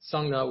about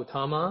Sangha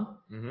Utama.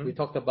 We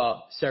talked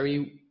about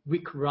Seri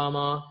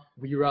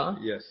Wickramaweera.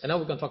 Yes. And now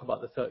we're going to talk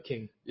about the third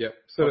king. Yep.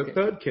 So the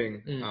third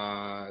king,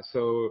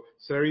 so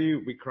Seri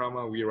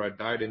Wickramaweera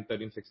died in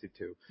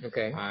 1362.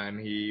 Okay. And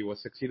he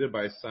was succeeded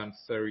by his son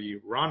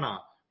Seri Rana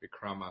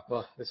Wickrama.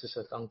 Well, this is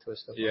a tongue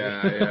twister.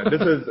 Yeah.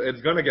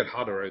 It's gonna get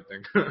harder, I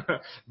think.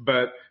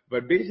 but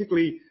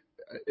basically,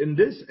 in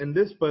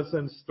this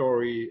person's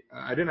story,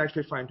 I didn't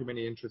actually find too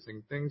many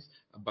interesting things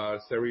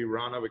about Seri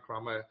Rana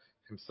Wickrama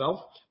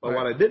himself. But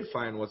what I did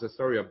find was a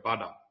story of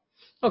Badang.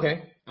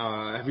 Okay.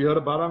 Have you heard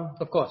of Badang?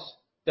 Of course,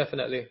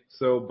 definitely.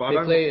 So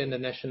Badang, they play in the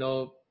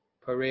national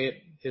parade.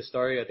 His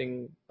story, I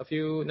think, a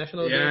few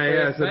national day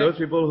parades, So right? those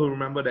people who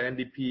remember the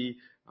NDP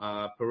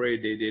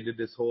parade, they did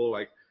this whole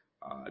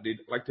they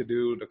like to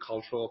do the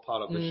cultural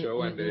part of the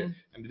show, and they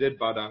did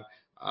Badang.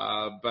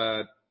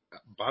 But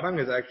Badang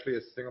is actually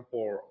a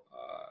Singapore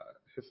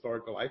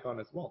historical icon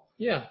as well.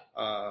 Yeah.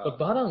 But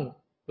Badang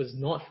was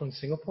not from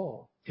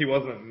Singapore. He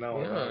wasn't.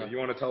 No. You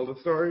want to tell the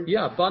story?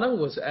 Yeah, Badang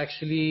was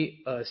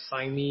actually a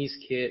Siamese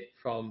kid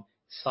from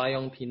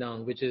Sayong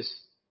Penang, which is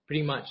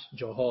pretty much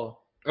Johor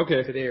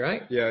today,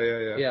 right?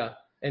 Yeah.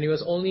 And he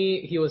was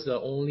the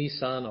only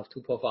son of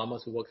two poor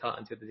farmers who worked hard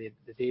until the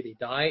day they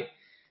died.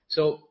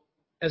 So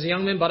as a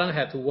young man, Badang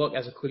had to work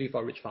as a coolie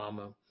for a rich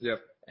farmer.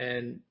 Yep.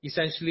 And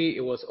essentially,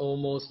 it was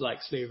almost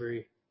like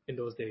slavery in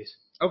those days.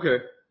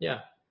 Okay. Yeah.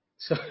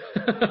 So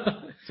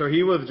so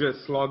he was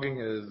just slogging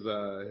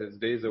his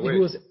days away. He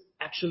was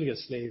actually a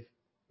slave.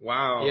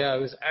 Wow. Yeah,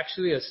 he was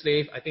actually a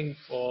slave. I think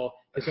for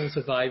his own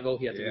survival,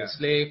 he had to be a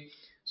slave.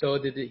 So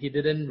he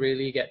didn't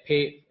really get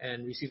paid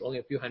and received only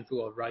a few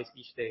handful of rice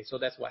each day. So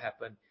that's what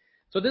happened.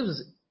 So this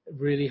was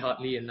really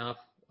hardly enough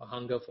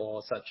hunger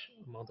for such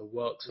amount of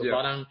work. So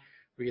Badang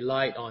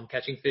relied on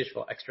catching fish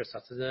for extra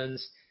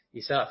sustenance.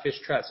 He set up fish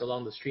traps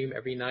along the stream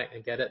every night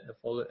and gathered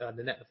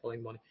the net the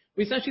following morning.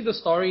 But essentially, the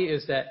story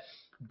is that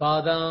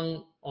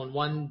Badang on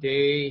one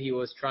day he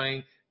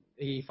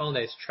found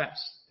that his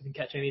traps didn't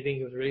catch anything.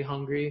 He was really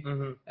hungry,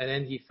 and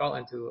then he fell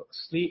into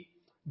sleep,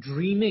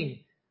 dreaming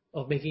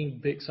of making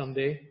big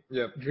someday.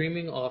 Yep.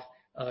 Dreaming of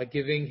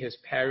giving his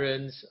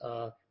parents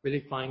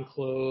really fine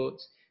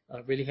clothes,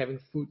 really having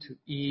food to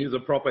eat. He's a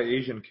proper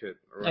Asian kid,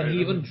 right? And he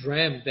even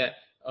dreamt that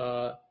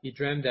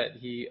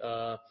he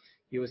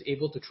was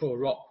able to throw a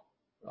rock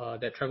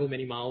that traveled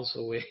many miles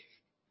away.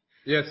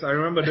 Yes, I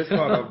remember this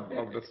part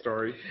of the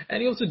story.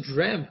 And he also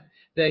dreamt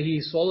that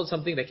he swallowed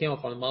something that came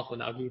out from the mouth of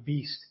an ugly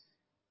beast,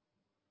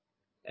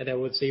 and that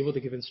was able to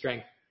give him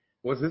strength.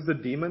 Was this the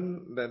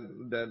demon that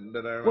I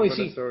remember Well, you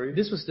see, the story?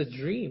 this was the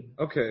dream.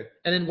 Okay.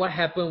 And then what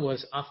happened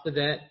was after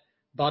that,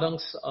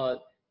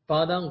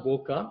 Badang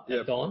woke up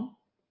at dawn,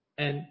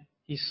 and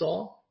he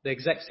saw the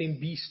exact same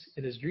beast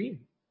in his dream.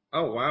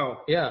 Oh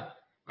wow. Yeah.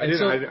 I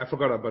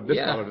forgot about this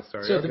part of the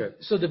story.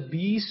 So the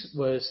beast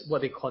was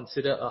what they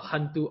consider a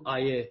hantu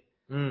air,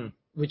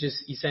 which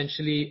is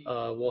essentially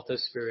a water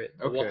spirit,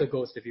 a water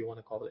ghost, if you want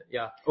to call it.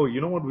 Yeah. Oh,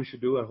 you know what we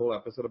should do a whole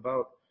episode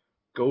about?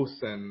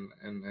 Ghosts and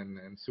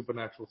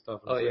supernatural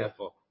stuff in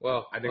Singapore. Yeah.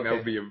 Well, I think that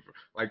would be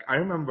I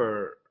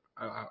remember.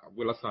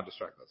 Well, let's not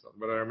distract ourselves.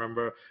 But I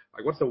remember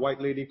what's the white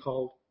lady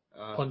called?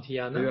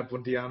 Pontiana. Yeah,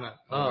 Pontiana.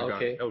 Oh my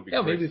okay. God, that would be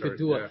Maybe we story. could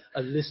do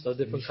a list of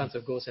different kinds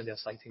of ghosts and their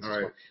sightings as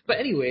well. Right. But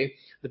anyway,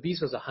 the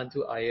beast was a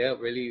hantu air,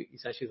 really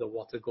essentially the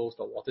water ghost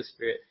or water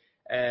spirit,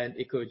 and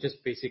it could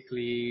just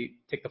basically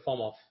take the form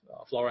of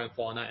flora and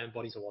fauna and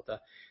bodies of water.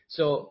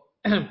 So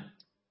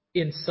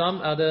in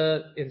some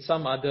other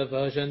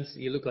versions,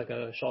 he looked like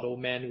a short old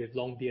man with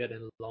long beard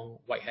and long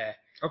white hair.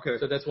 Okay.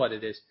 So that's what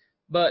it is.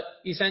 But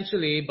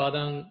essentially,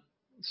 Badang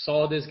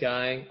saw this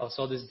guy or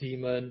saw this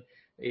demon.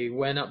 He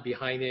went up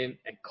behind him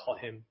and caught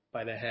him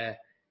by the hair.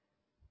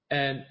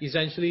 And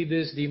essentially,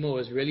 this demon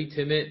was really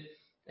timid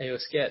and he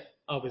was scared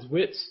of his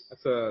wits.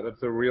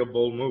 That's a real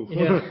bold move.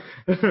 Yeah.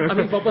 I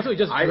mean, for a person who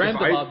just dreamt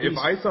about if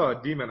beasts. I saw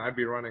a demon, I'd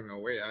be running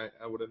away.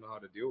 I wouldn't know how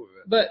to deal with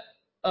it.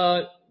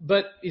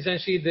 But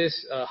essentially,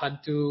 this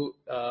hantu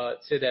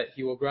said that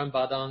he will grant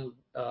Badang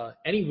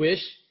any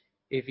wish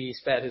if he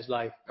spared his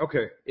life.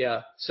 Okay.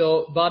 Yeah.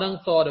 So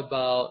Badang thought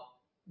about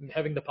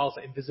having the powers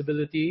of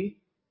invisibility,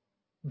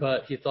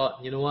 but he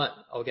thought, you know what,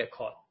 I'll get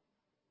caught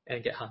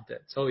and get hunted.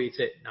 So he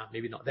said, nah,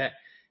 maybe not that.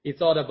 He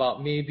thought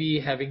about maybe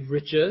having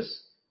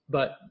riches,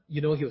 but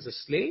he was a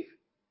slave.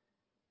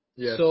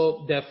 Yes.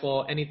 So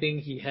therefore, anything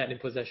he had in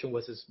possession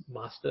was his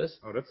master's.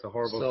 Oh, that's a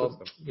horrible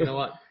system. You know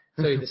what?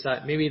 So he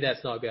decided maybe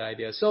that's not a good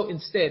idea. So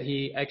instead,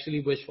 he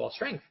actually wished for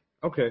strength.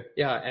 Okay.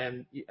 Yeah,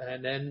 and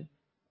then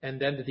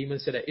the demon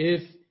said that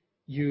if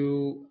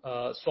you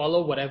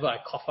swallow whatever I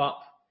cough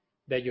up,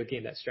 then you'll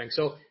gain that strength.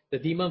 So the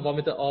demon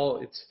vomited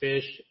all its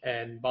fish,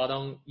 and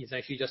Badang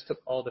essentially just took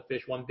all the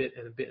fish, one bit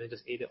and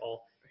just ate it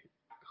all.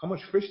 How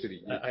much fish did he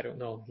eat? I don't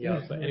know.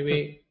 Yeah, but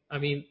anyway, I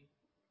mean,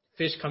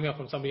 fish coming out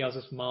from somebody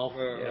else's mouth,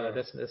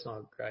 that's not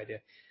a good idea.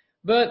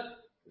 But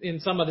in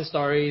some other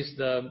stories,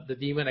 the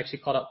demon actually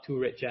caught up 2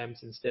 red gems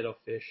instead of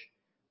fish.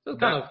 So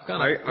kind of.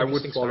 I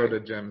would swallow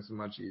the gems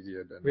much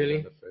easier than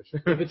really? The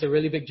fish. If it's a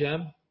really big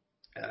gem.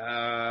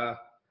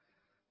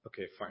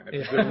 Okay, fine. If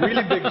it's a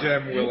really big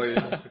gem, Willie.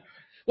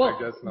 Well,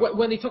 I guess not.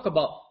 When they talk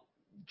about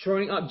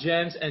throwing up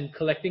gems and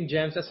collecting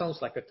gems, that sounds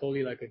like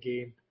totally like a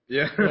game.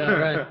 Yeah. Yeah,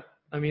 right.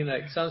 I mean,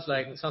 sounds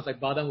like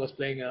Badang was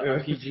playing a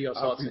RPG of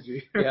sorts.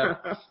 RPG. Yeah.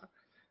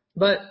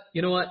 But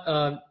you know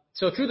what?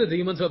 So through the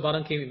demons,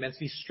 Badang came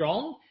immensely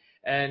strong,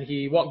 and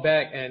he walked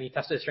back and he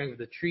tested his strength with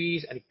the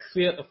trees, and he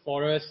cleared the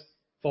forest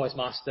for his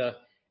master.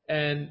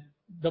 And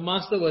the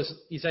master was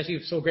essentially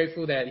so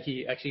grateful that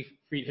he actually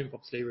freed him from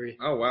slavery.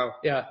 Oh wow.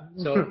 Yeah.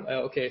 So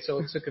okay.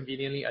 So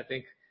conveniently, I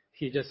think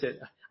he just said.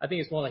 I think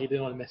it's more like he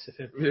didn't want to mess with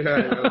him. Yeah.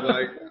 It was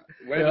like,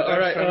 where did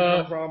that strength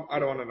come from? I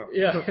don't want to know.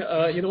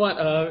 Yeah. You know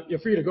what? You're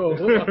free to go.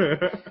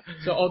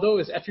 So although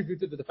it's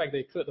attributed to the fact that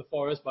he cleared the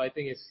forest, but I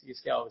think he's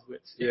scared of his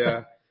wits.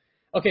 Yeah.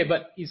 Okay,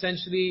 but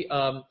essentially,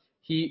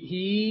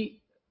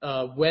 he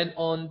went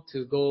on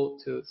to go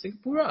to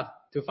Singapore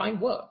to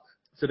find work.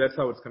 So that's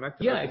how it's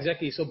connected. Yeah,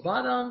 exactly. So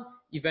Badang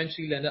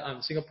eventually landed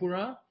on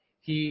Singapore.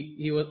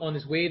 He was on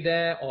his way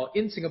there, or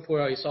in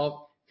Singapore, he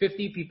saw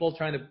 50 people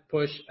trying to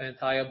push an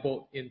entire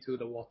boat into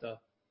the water,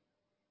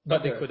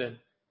 but they couldn't.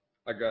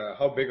 Like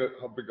how big of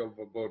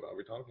a boat are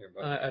we talking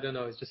about? I don't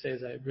know. It just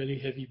says a really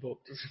heavy boat.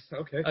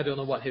 Okay. I don't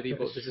know what heavy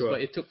boat this is, but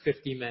it took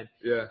 50 men.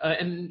 Yeah.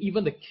 And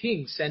even the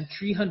king sent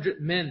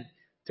 300 men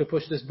to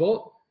push this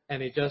boat,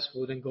 and it just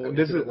wouldn't go. And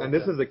this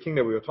is the king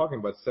that we were talking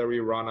about, Seri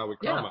Rana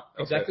Wikrama. Yeah,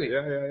 exactly.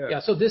 Okay.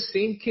 Yeah. So this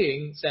same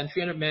king sent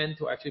 300 men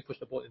to actually push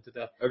the boat into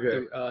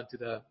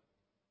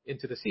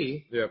the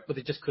sea. Yeah. But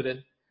they just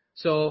couldn't.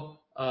 So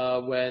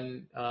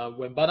when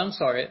Badang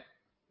saw it,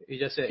 he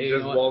just said, "Hey, he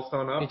just waltzed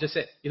on up. He just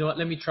said, you know what?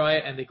 Let me try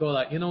it." And they go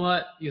like, "You know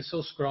what? You're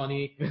so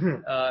scrawny."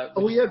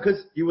 Oh yeah,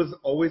 because he was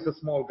always a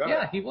small guy.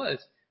 Yeah, he was.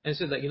 And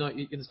said like,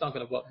 it's not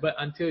gonna work. But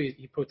until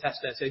he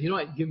protested and said, "You know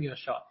what? Give me a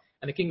shot."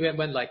 And the king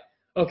went like,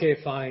 "Okay,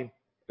 fine."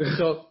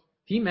 So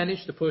he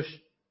managed to push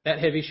that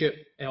heavy ship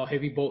or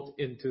heavy boat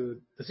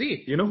into the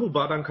sea. You know who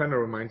Badang kind of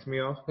reminds me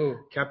of? Who?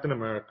 Captain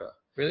America.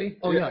 Really?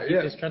 Oh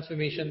yeah, his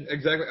transformation.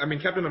 Exactly. I mean,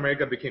 Captain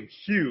America became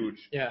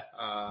huge. Yeah.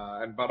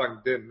 And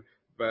Badang didn't.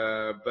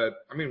 But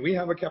I mean, we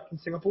have a Captain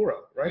Singapore,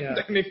 right? Yeah.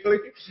 Technically,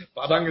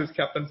 Badang is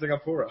Captain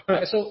Singapore.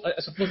 So I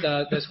suppose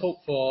there's hope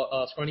for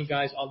scrawny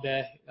guys out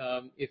there.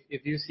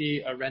 If you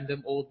see a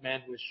random old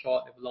man who's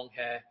short with long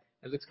hair,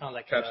 it looks kind of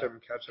like Catch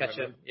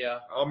him. Yeah.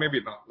 Oh,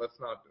 maybe not. Let's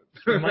not.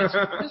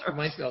 This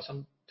reminds me of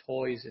some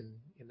toys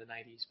in the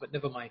 90s, but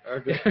never mind.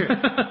 Okay.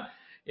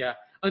 Yeah.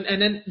 And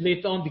then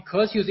later on,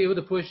 because he was able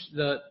to push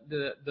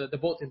the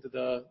boat into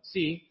the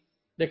sea,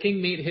 the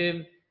king made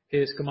him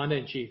his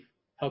commander-in-chief.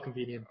 How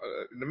convenient.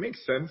 That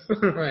makes sense.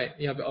 Right.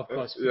 Yeah, but of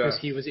course, because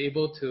he was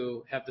able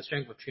to have the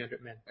strength of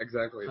 300 men.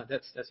 Exactly.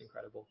 That's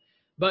incredible.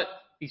 But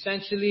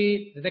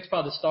essentially, the next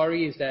part of the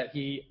story is that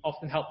he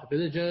often helped the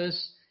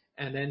villagers,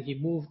 and then he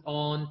moved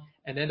on.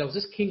 And then there was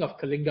this king of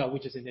Kalinga,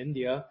 which is in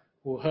India,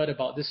 who heard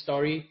about this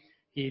story.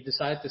 He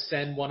decided to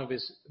send one of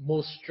his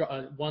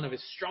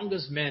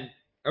strongest men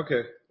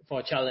for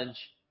a challenge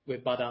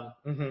with Badang.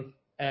 Mm-hmm.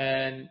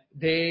 And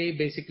they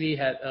basically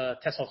had a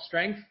test of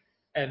strength,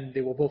 and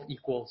they were both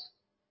equals.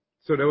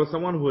 So there was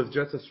someone who was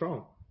just as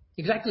strong.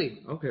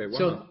 Exactly. Okay. Wow.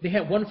 So they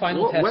had one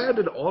final test. Where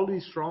did all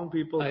these strong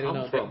people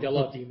come from? There are a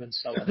lot of demons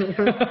out there.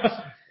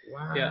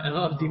 Wow. Yeah, and a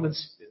lot of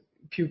demons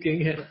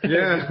puking.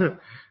 Yeah.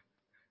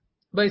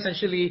 But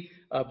essentially,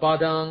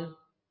 Badang,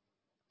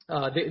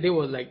 they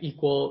were like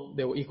equal.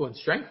 They were equal in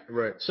strength.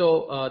 Right.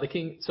 So the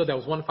king. So there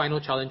was one final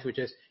challenge, which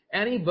is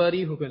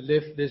anybody who can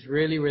lift this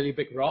really, really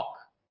big rock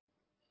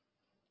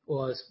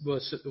was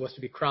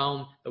to be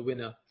crowned the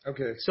winner.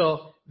 Okay.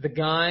 So the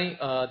guy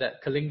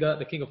that Kalinga,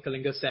 the king of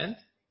Kalinga, sent,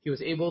 he was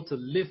able to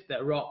lift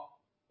that rock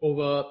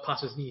over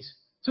past his knees.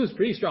 So it's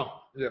pretty strong.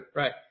 Yep.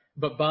 Right.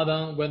 But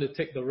Badang went to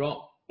take the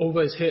rock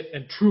over his head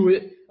and threw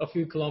it a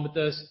few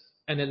kilometers,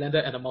 and it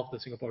landed at the mouth of the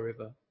Singapore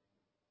River.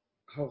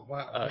 Oh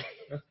wow.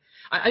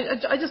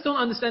 I just don't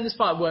understand this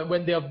part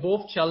when they are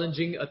both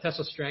challenging a test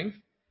of strength,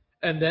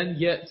 and then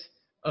yet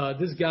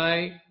this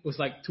guy was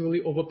like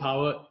totally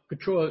overpowered,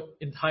 could throw an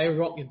entire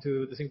rock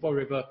into the Singapore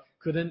River,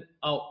 couldn't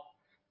out.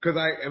 Because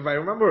if I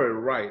remember it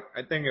right,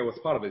 I think it was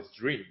part of his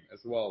dream as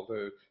well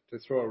to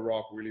throw a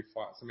rock really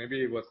far. So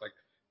maybe it was like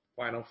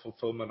final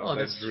fulfillment of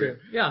that that's dream. True.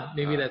 Yeah,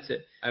 maybe that's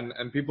it.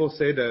 And people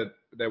say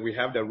that we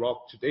have that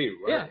rock today,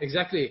 right? Yeah,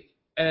 exactly.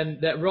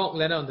 And that rock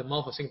landed on the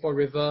mouth of Singapore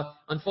River.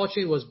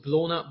 Unfortunately, it was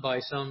blown up by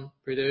some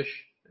British.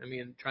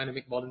 Trying to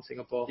make modern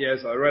Singapore.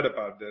 Yes, I read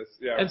about this.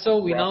 Yeah. And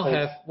so we now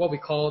have what we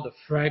call the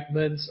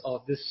fragments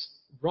of this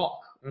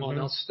rock on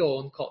Mm-hmm. our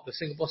stone called the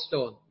Singapore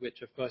Stone,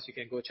 which of course you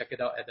can go check it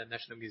out at the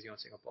National Museum of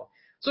Singapore.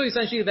 So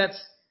essentially that's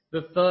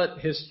the third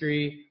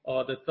history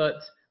or the third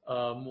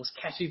most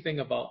catchy thing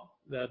about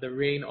the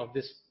reign of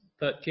this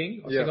third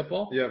king of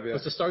Singapore.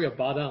 Was the story of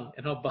Badang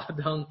and how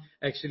Badang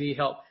actually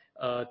helped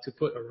to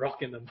put a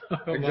rock in the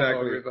mouth of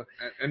the river.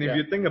 And if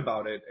you think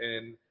about it,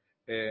 in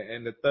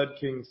the third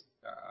king's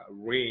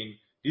reign,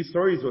 these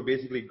stories were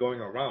basically going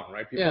around,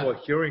 right? People were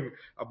hearing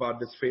about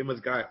this famous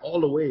guy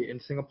all the way in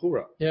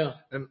Singapore. Yeah.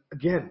 And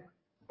again,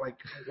 like,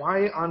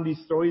 why aren't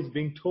these stories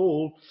being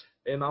told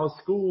in our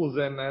schools?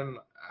 And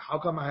how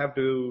come I have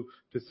to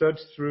search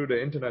through the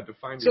internet to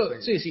find these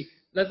things? So you see,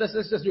 let's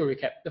just do a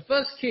recap. The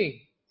first king,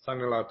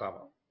 Sang-Nila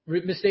Utama.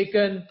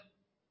 Mistaken,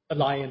 a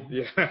lion.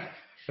 Yeah.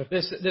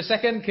 The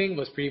second king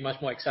was pretty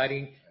much more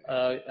exciting,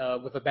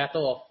 with a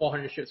battle of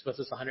 400 ships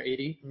versus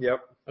 180. Yep.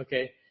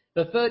 Okay.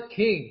 The third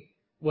king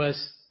was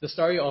the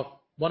story of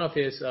one of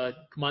his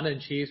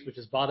commander-in-chiefs, which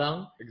is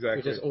Badang,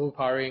 which is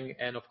overpowering,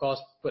 and of course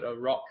put a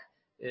rock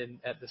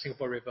at the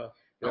Singapore River.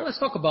 Now let's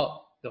talk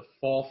about the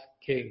fourth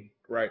king.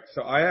 Right.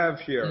 So I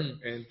have here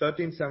in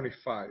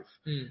 1375,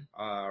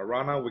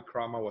 Rana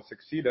Vikrama was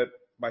succeeded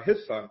by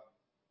his son,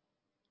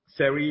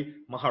 Seri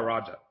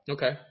Maharaja.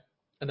 Okay.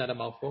 Another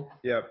mouthful.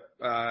 Yep.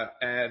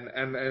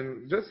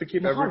 And just to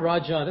keep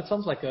Maharaja, that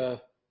sounds like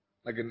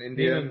an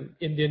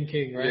Indian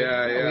king, right?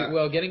 Yeah.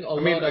 We're getting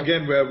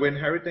again, we're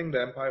inheriting the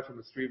empire from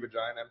the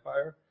Srivijayan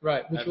Empire.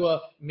 Right, which were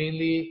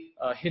mainly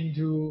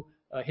Hindu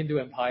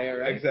empire,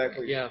 right?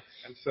 Exactly. Yeah.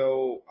 And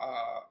so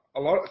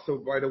so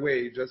by the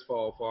way, just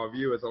for our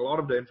viewers, a lot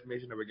of the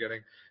information that we're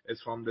getting is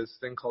from this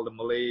thing called the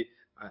Malay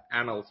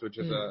Annals, which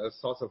is a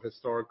source of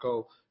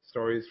historical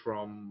stories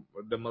from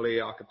the Malay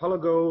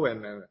archipelago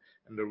and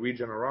the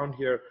region around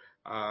here.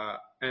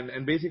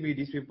 And basically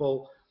these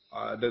people,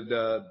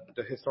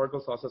 the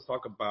historical sources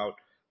talk about,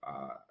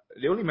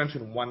 they only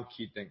mention one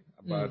key thing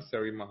about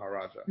Seri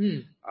Maharaja.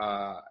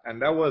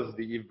 And that was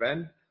the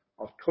event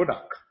of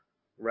Todak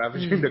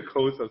ravaging the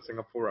coast of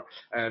Singapore.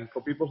 And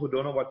for people who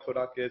don't know what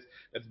Todak is,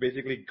 it's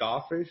basically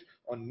garfish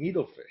or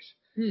needlefish.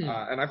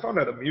 And I found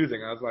that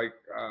amusing. I was like,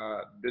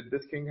 did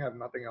this king have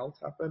nothing else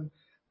happen?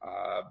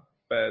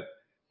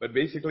 But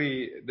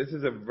basically, this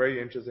is a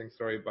very interesting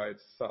story by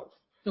itself.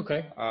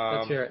 Okay,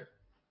 let's hear it.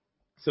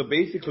 So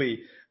basically,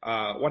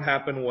 what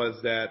happened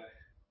was that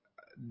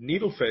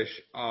needlefish,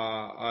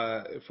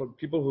 for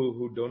people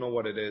who don't know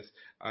what it is,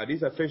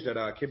 these are fish that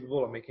are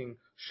capable of making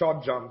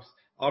short jumps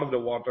out of the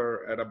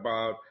water at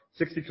about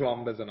 60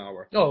 kilometers an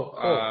hour. Oh.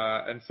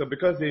 And so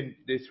because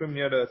they swim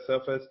near the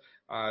surface,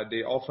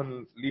 They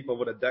often leap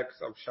over the decks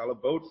of shallow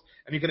boats.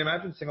 And you can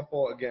imagine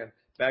Singapore, again,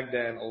 back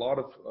then, a lot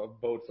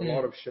of boats, a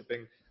lot of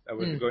shipping that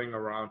was going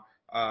around.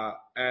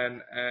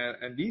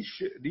 And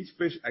these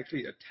fish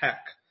actually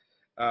attack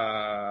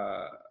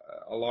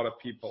a lot of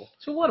people.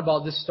 So what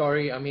about this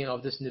story? I mean,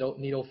 of this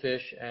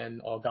needlefish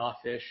or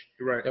garfish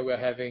that we're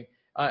having.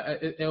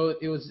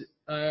 It was.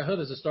 I heard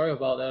there's a story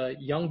about a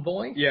young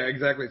boy. Yeah,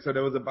 exactly. So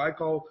there was a guy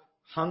called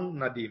Hang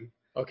Nadim.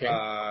 Okay.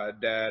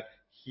 That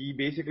he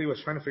basically was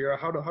trying to figure out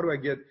how do I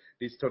get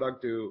these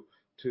todak to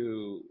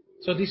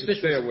So these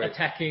fish were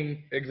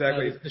attacking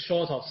exactly the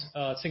shores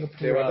of Singapore.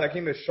 They were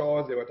attacking the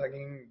shores. They were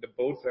attacking the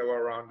boats that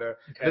were around there.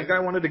 Okay. This guy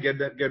wanted to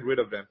get rid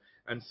of them,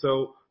 and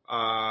so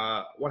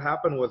what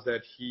happened was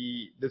that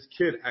this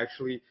kid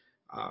actually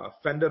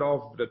fended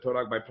off the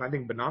todak by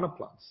planting banana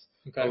plants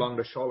along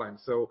the shoreline.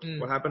 So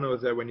what happened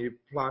was that when you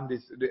plant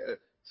these,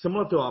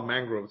 similar to our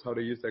mangroves, how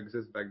they used to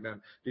exist back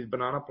then, these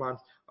banana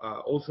plants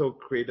also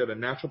created a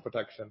natural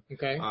protection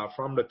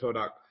from the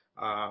todak.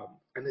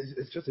 And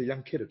it's just a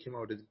young kid who came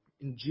out with this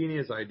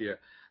ingenious idea.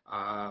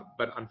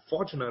 But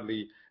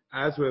unfortunately,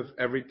 as with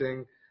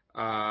everything,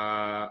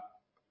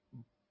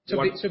 so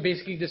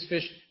basically, this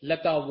fish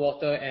leapt out of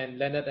water and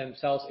landed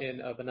themselves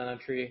in a banana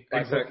tree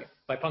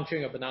by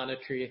puncturing a banana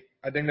tree.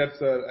 I think that's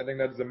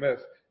the myth.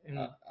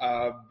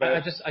 But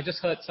I just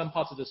heard some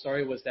parts of the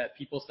story was that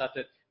people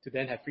started to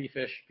then have free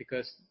fish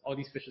because all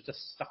these fish are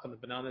just stuck on the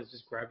bananas,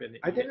 just grab it. And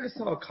I think I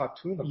saw a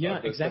cartoon about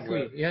this.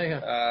 Exactly. Somewhere.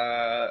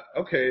 Yeah.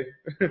 Okay.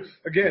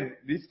 Again,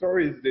 these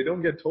stories, they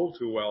don't get told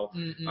too well.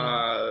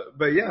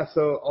 But yeah,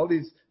 so all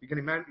these, you can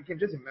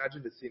just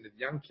imagine the scene, this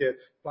young kid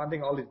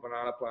planting all these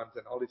banana plants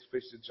and all these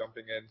fish just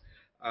jumping in.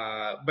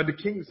 But the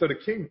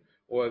king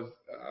was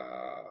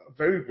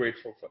very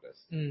grateful for this.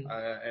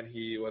 And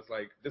he was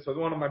like, this was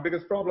one of my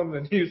biggest problems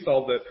and you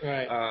solved it.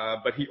 Right.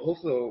 But he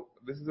also,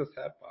 this is the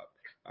sad part,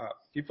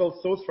 he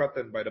felt so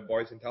threatened by the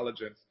boy's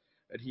intelligence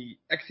that he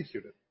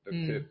executed the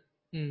kid.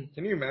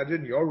 Can you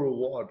imagine your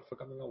reward for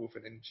coming up with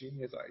an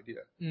ingenious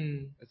idea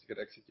as you get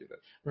executed?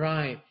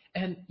 Right.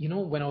 And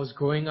when I was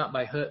growing up,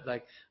 I heard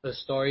like a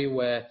story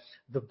where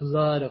the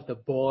blood of the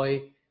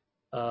boy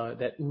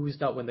that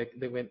oozed out when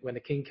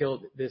the king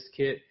killed this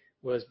kid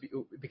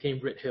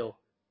became Red Hill.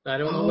 I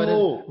don't know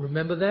whether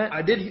remember that.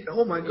 I did.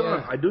 Oh my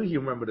God, I do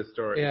remember the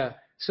story. Yeah.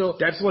 So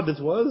that's what this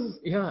was.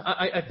 Yeah,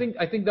 I think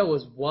that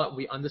was what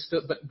we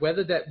understood. But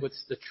whether that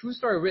was the true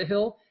story of Red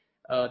Hill,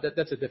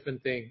 that's a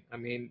different thing. I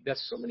mean,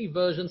 there's so many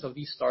versions of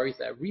these stories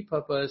that are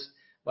repurposed.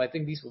 But I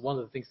think these were one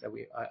of the things that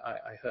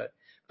I heard.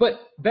 But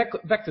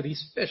back to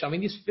these fish. I mean,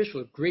 these fish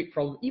were a great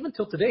problem even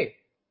till today.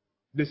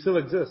 They still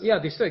exist. Yeah,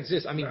 they still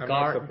exist. I mean,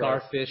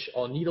 garfish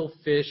or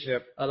needlefish,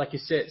 like you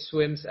said,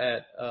 swims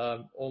at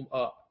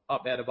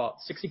up at about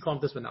 60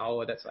 kilometers per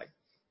hour. That's like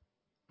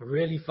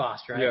really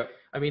fast, right? Yeah.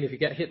 I mean, if you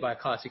get hit by a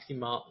car at 60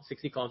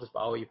 kilometers per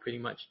hour, you pretty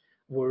much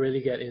will really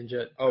get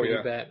injured pretty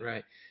bad,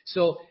 right?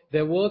 So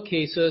there were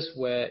cases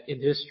where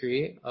in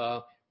history,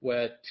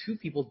 where two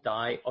people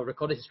died, or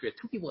recorded history, where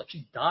two people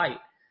actually died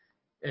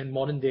in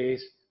modern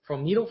days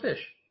from needlefish.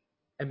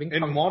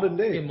 In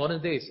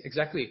modern days,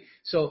 exactly.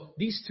 So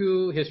these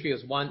two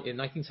histories, one in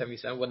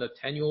 1977 when a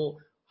 10-year-old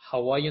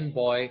Hawaiian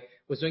boy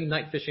was doing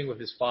night fishing with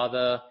his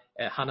father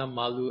at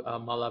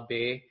Mala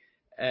Bay,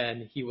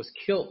 and he was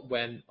killed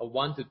when a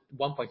 1 to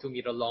 1.2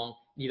 meter long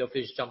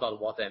needlefish jumped out of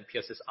the water and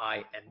pierced his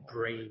eye and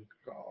brain.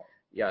 God.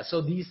 Yeah,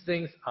 so these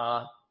things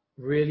are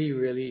really,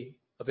 really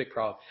a big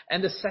problem.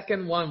 And the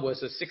second one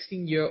was a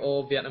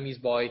 16-year-old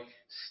Vietnamese boy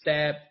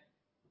stabbed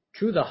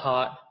through the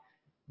heart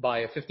by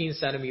a 15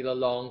 centimeter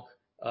long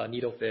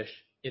needlefish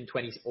in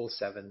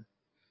 2007.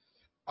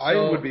 I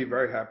would be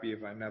very happy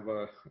if I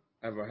never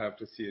ever have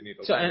to see a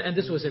needlefish. So and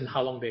this was in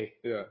Halong Bay.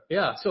 Yeah.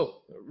 Yeah.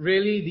 So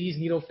really, these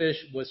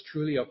needlefish was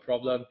truly a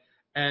problem,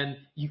 and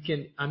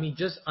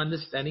just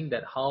understanding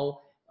that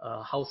how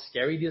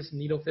scary this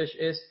needlefish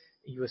is,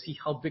 you will see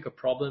how big a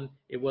problem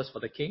it was for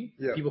the king.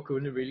 Yeah. People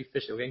couldn't really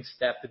fish; they were getting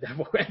stabbed to death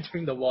while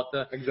entering the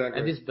water. Exactly.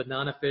 And this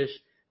banana fish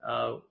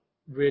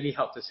really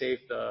helped to save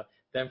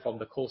them from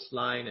the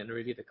coastline and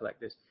really to collect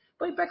this.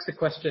 But it begs the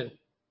question: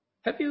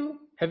 Have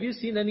you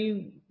seen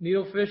any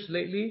needlefish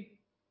lately?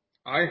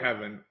 I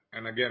haven't,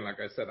 and again, like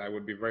I said, I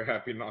would be very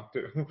happy not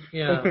to.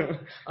 Yeah,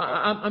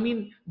 I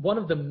mean, one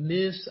of the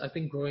myths I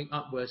think growing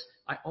up was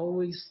I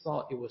always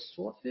thought it was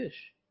swordfish.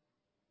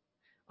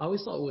 I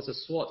always thought it was a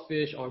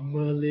swordfish or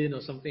merlin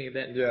or something like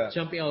that,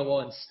 jumping out of the wall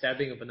and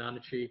stabbing a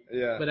banana tree.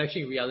 Yeah. But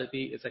actually, in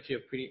reality, it's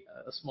actually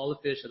a smaller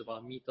fish at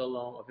about a meter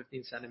long or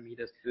 15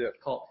 centimeters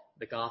called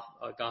the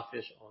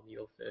garfish or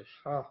needlefish.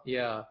 Huh.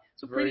 Yeah,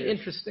 so pretty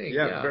interesting.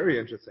 Yeah, very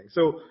interesting.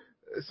 So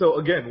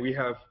again, we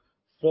have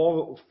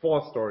four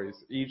stories,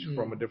 each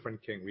from a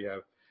different king. We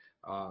have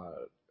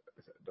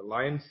the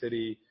Lion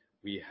City,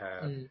 we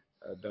have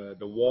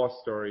the war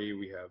story,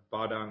 we have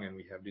Badang, and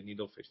we have the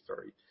needlefish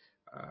story.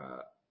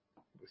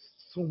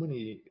 So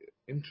many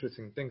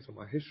interesting things from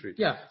our history.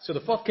 Yeah, so the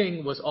fourth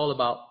king was all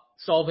about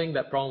solving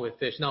that problem with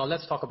fish. Now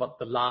let's talk about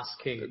the last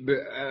king.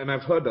 And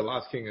I've heard the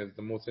last king is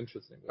the most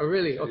interesting one. Oh,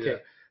 really? Okay.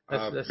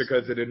 Yeah.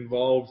 Because it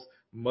involves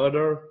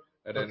murder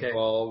It Okay.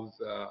 involves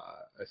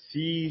a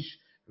siege,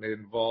 and it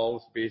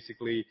involves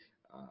basically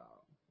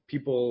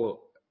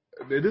people.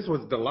 This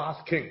was the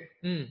last king,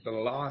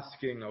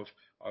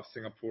 of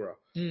Singapore.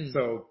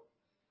 So,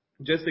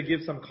 just to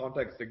give some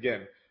context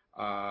again,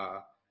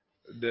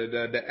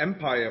 the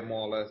empire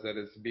more or less that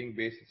is being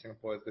based in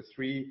Singapore is the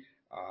Sri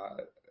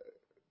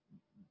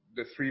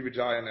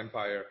Vijayan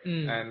Empire,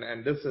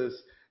 and this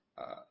is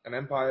an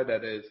empire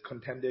that is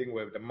contending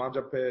with the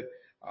Majapahit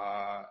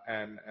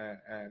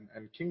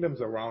and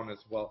kingdoms around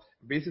as well.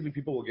 Basically,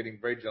 people were getting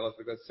very jealous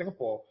because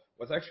Singapore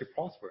was actually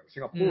prospering.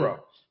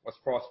 Singapore was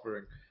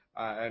prospering,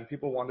 and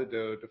people wanted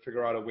to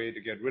figure out a way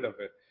to get rid of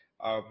it.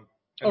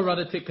 Or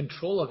rather, take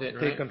control of it,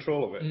 right? Take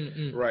control of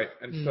it, right?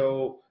 And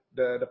so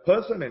the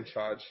person in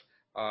charge,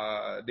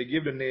 they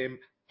give the name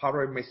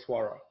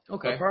Parameswara.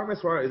 Okay. Now,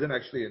 Parameswara isn't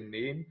actually a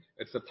name;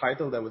 it's a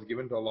title that was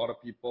given to a lot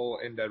of people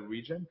in that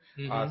region.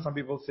 Some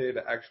people say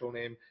the actual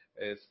name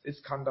is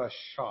Iskandar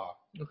Shah.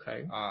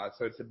 Okay.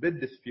 So it's a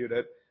bit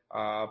disputed.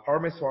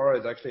 Parameswara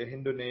is actually a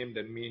Hindu name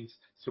that means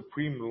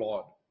Supreme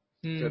Lord.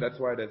 So that's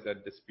why there's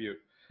that dispute.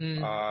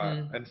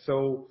 And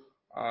so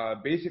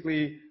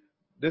basically,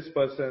 this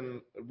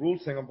person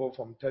ruled Singapore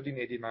from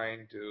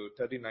 1389 to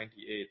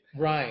 1398.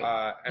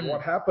 Right. And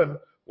what happened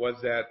was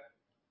that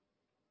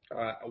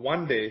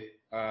one day,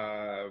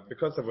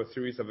 because of a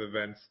series of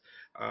events,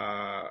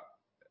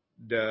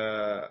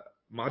 the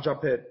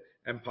Majapahit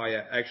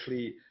Empire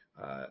actually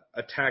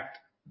attacked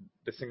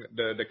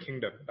the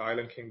kingdom, the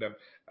island kingdom,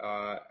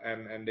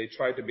 and they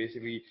tried to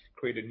basically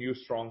create a new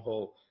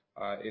stronghold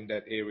in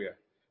that area.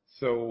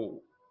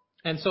 So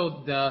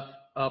the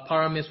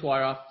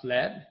Parameswara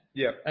fled.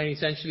 Yeah. And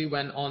essentially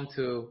went on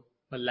to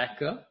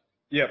Malacca.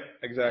 Yep,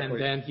 exactly.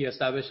 And then he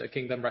established a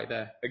kingdom right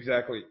there.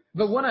 Exactly.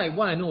 But what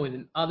I know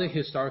in other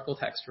historical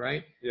texts,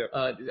 right, it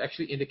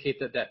actually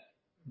indicated that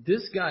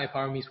this guy,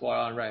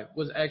 Parameswaran, right,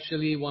 was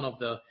actually one of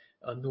the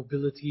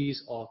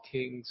nobilities or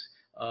kings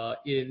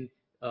in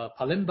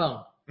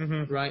Palembang,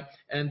 right?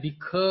 And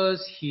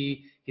because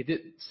he did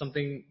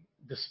something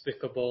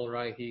despicable,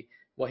 right,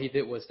 what he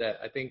did was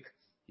that I think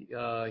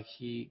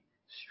he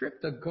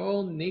stripped a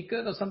girl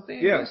naked or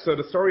something? Yeah, so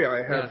the story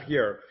I have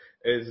here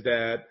is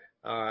that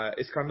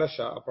Iskandar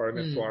Shah,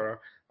 Parameswara,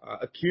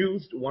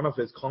 accused one of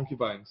his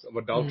concubines of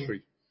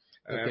adultery.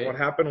 And what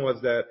happened was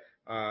that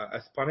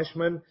as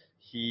punishment,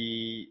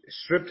 he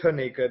stripped her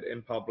naked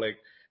in public,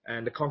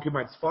 and the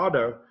concubine's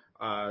father,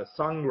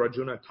 Sang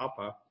Rajuna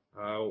Thapa,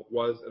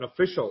 was an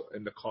official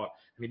in the court.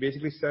 And he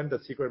basically sent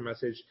a secret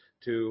message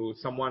to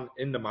someone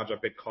in the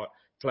Majapahit court,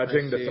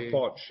 pledging the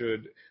support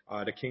should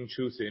the king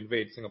choose to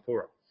invade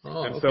Singapore.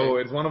 So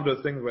it's one of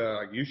those things where,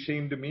 like, you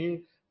shamed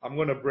me, I'm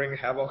going to bring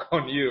havoc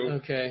on you.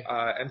 Okay.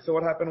 And so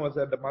what happened was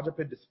that the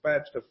Majapahit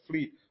dispatched a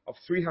fleet of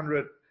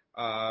 300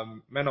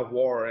 men of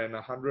war and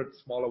 100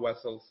 smaller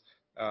vessels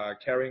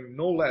carrying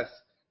no less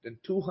than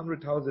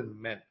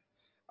 200,000 men.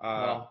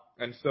 Wow.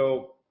 And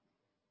so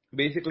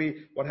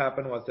basically what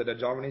happened was that a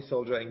Javanese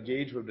soldier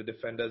engaged with the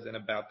defenders in a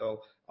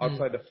battle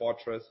outside the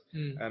fortress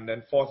and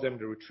then forced them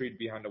to retreat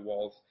behind the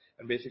walls.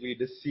 And basically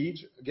this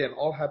siege, again,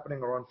 all happening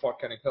around Fort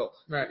Canning Hill.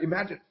 Right. So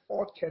imagine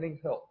Fort Canning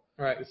Hill.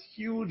 Right. This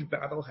huge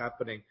battle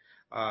happening.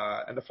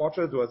 And the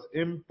fortress was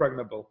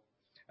impregnable.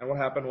 And what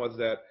happened was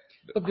that...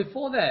 But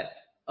before that,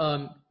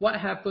 what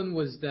happened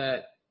was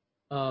that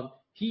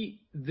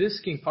this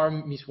king,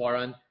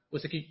 Parameswaran,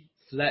 was actually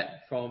fled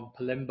from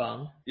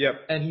Palembang. Yep.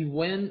 And he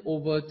went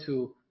over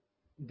to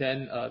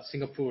then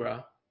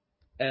Singapore,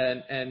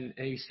 and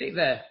he stayed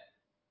there.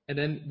 And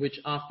then, which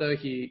after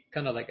he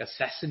kind of like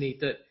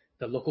assassinated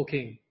the local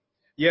king.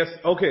 Yes.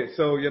 Okay.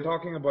 So you're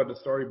talking about the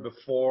story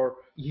before.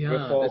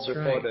 Before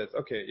right. this.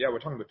 Okay. Yeah, we're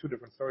talking about two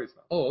different stories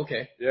now. Oh,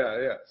 okay.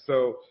 Yeah.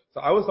 So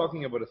I was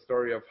talking about a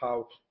story of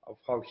how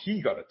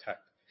he got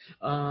attacked.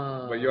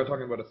 But you're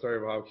talking about a story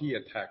of how he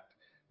attacked.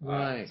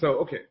 Right. So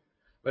okay,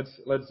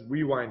 let's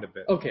rewind a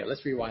bit. Okay,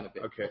 let's rewind a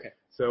bit. Okay.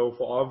 So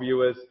for our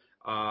viewers,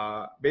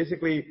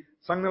 basically,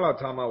 Sang Nila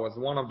Utama was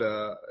one of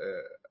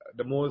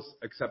the most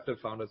accepted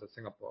founders of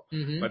Singapore.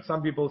 But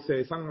some people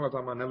say Sang Nila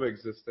Utama never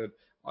existed.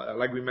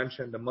 Like we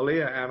mentioned, the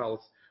Malaya annals,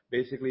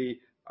 basically,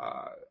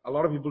 a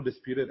lot of people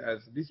disputed as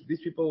these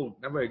people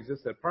never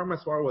existed.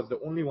 Parameswara was the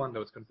only one that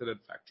was considered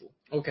factual.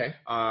 Okay.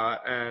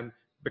 And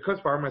because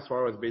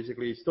Parameswara was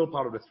basically still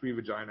part of the Sri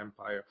Vijayan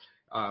Empire,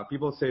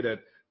 people say that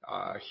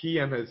he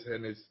and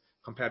his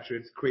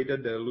compatriots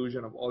created the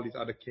illusion of all these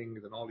other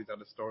kings and all these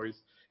other stories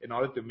in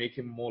order to make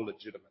him more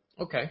legitimate.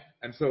 Okay.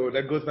 And so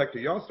that goes back to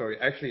your story.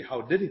 Actually,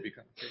 how did he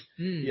become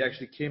king? He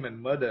actually came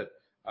and murdered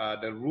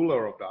the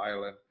ruler of the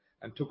island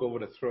and took over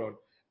the throne.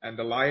 And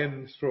the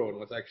lion's throne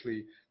was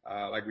actually,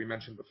 like we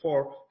mentioned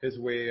before, his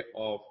way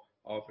of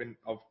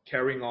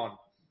carrying on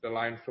the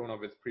lion throne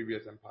of his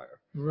previous empire.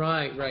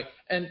 Right.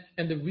 And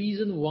the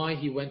reason why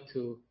he went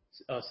to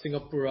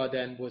Singapore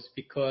then was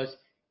because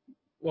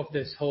of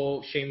this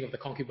whole shame of the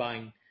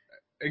concubine.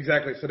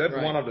 Exactly. So that's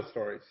one of the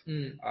stories.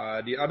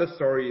 The other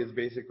story is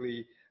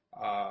basically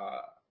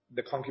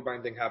the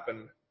concubine thing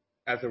happened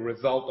as a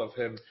result of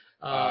him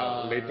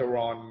later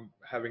on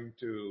having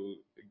to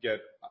get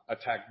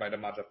attacked by the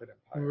Majapahit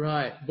Empire.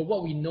 Right. But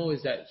what we know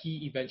is that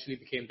he eventually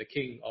became the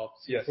king of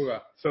Yes.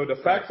 Singapore. So the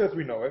facts as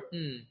we know it,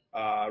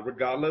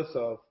 regardless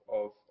of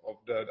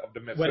the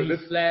myth. When so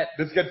he fled.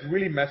 this gets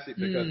really messy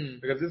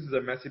because this is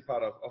a messy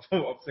part of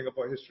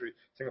Singapore history.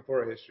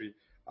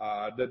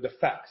 The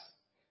facts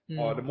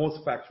or the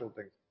most factual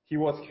things. He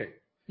was king.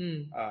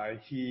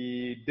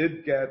 He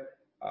did get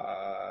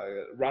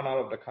run out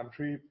of the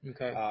country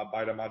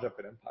by the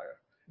Majapahit Empire.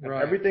 And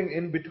everything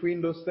in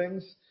between those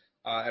things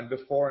and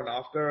before and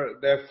after,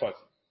 they're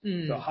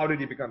fuzzy. So how did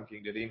he become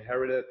king? Did he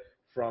inherit it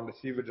from the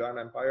Srivijaya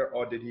Empire,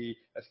 or did he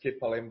escape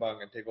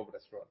Palembang and take over the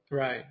throne?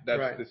 Right.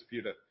 That's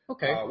disputed.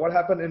 Okay. What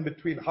happened in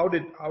between? How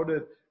did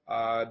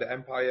the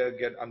empire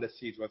get under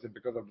siege? Was it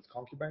because of this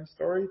concubine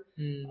story?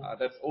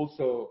 That's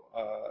also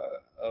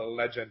a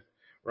legend,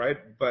 right?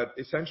 But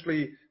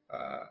essentially,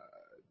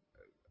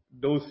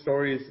 those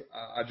stories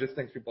are just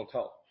things people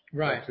tell.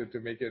 Right. To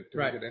make it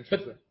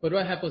interesting. But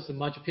what happens? The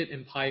Majapahit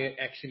Empire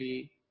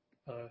actually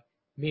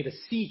made a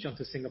siege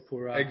onto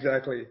Singapore.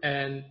 Exactly.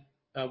 And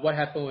what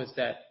happened was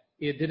that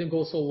it didn't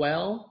go so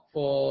well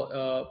for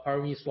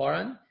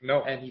Parameswaran.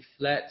 No. And he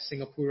fled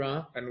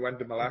Singapore and went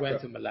to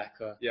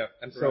Malacca. Yeah.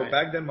 And so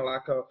back then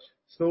Malacca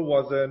still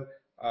wasn't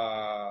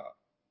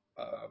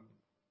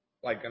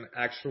like an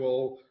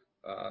actual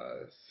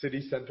city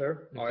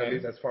center, or at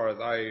least as far as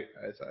I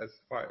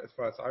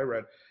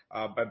read.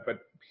 But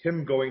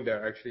him going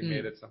there actually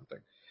made it something.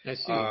 I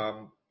see.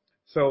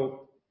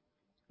 So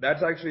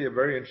that's actually a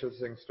very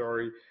interesting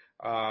story.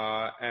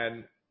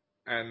 And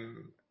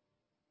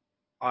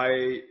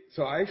I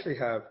actually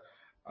have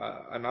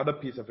another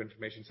piece of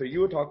information. So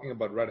you were talking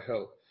about Red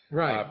Hill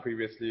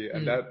previously,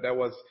 and that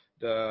was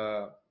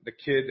the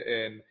kid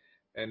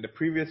in the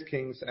previous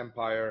king's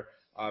empire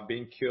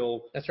being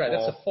killed. That's right.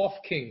 That's the fourth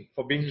king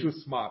for being too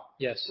smart.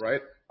 Yes.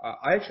 Right.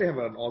 I actually have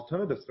an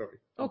alternative story.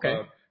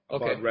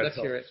 About Red Let's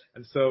Hill. hear it.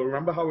 And so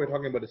remember how we were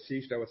talking about the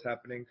siege that was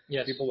happening?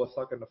 Yes. People were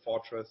stuck in the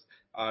fortress.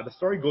 The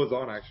story goes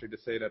on actually to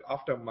say that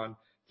after a month,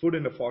 food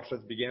in the fortress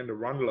began to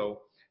run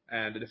low,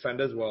 and the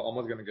defenders were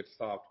almost going to get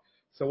starved.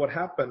 So what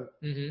happened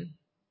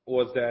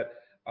was that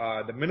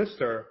the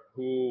minister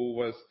who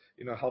was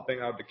helping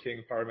out the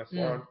king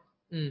Parameswaran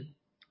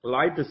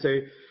lied to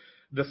say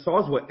the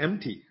stores were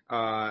empty,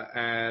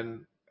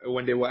 and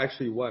when they were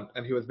actually weren't,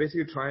 and he was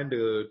basically trying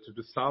to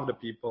starve the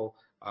people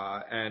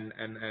and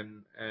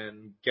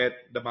get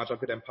the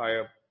Majapahit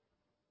Empire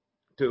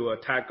to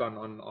attack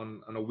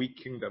on a weak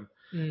kingdom.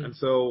 And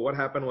so what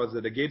happened was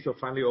that the gates were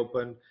finally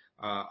opened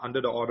under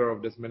the order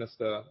of this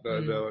minister,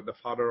 the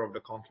father of the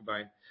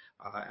concubine,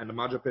 and the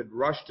Majapahit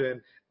rushed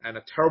in, and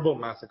a terrible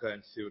massacre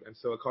ensued. And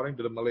so according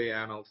to the Malay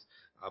annals,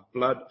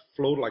 blood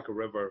flowed like a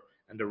river,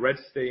 and the red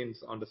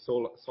stains on the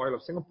soil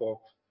of Singapore,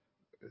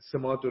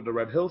 similar to the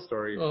Red Hill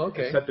story,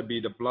 is said to be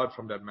the blood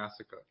from that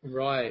massacre.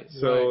 Right.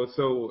 So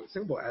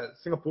Singapore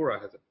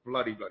has a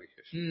bloody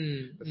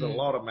history. There's a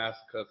lot of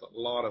massacres, a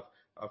lot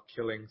of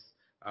killings,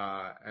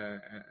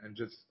 and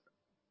just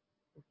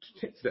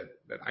things that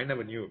I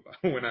never knew about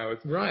when I was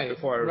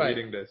before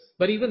reading this.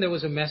 But even there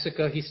was a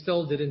massacre, he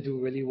still didn't do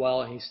really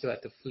well, and he still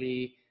had to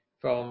flee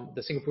from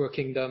the Singapore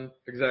kingdom.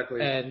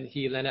 Exactly. And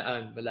he landed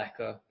on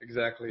Malacca.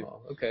 Exactly.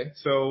 Oh, okay.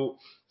 So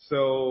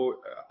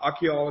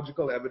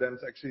archaeological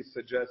evidence actually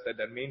suggests that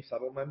main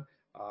settlement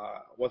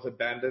was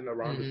abandoned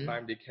around this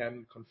time. They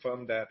can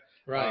confirm that.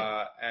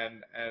 Right.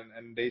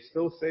 And they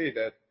still say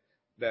that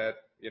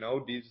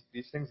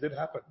these things did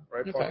happen.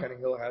 Right. Okay. Fort Canning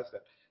Hill has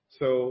that.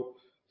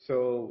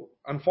 So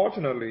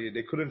unfortunately,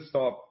 they couldn't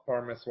stop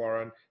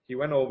Parameswaran. He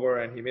went over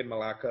and he made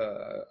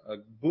Malacca a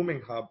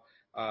booming hub.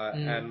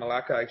 And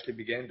Malacca actually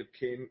began to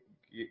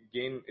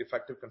gain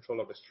effective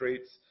control of the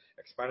straits,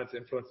 expand its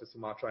influence to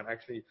Sumatra, and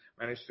actually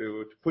managed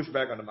to push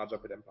back on the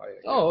Majapahit Empire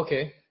again. Oh,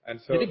 okay.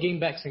 And so did they gain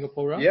back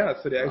Singapore? Yeah,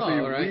 so they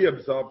actually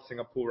reabsorbed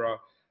Singapore,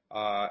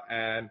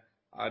 and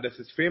there's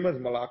this famous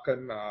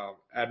Malaccan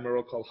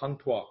admiral called Hang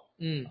Tuah,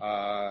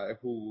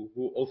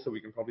 who also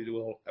we can probably do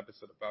a whole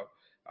episode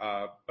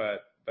about.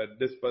 But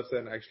this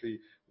person actually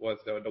was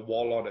the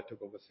warlord that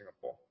took over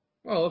Singapore.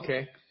 Oh,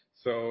 okay.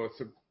 So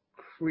it's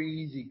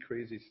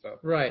crazy stuff.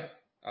 Right.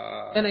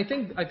 And I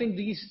think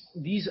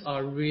these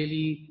are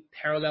really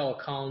parallel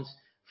accounts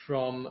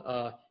from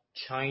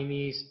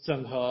Chinese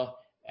Zheng He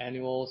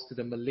annals to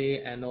the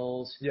Malay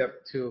annals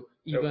to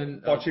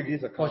even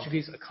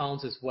Portuguese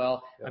accounts as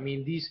well. Yep. I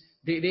mean,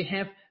 they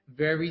have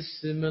very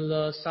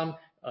similar, some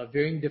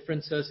varying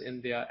differences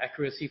in their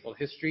accuracy for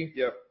history.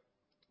 Yep.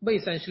 But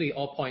essentially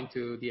all point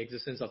to the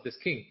existence of this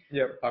king,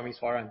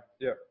 Parameswaran.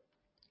 Yep.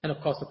 And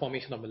of course the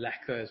formation of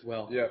Malacca as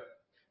well. Yeah.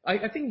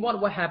 I think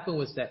what happened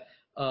was that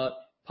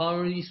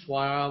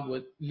Parameswaran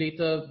would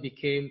later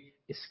became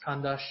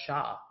Iskandar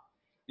Shah.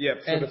 Yeah,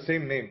 so the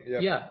same name. Yeah.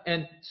 Yeah,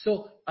 and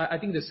so I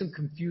think there's some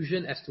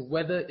confusion as to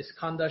whether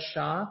Iskandar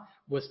Shah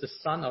was the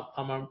son of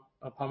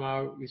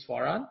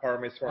Parameswaran,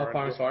 or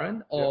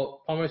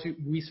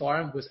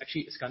Parameswaran was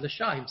actually Iskandar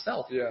Shah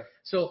himself. Yeah.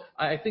 So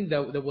I think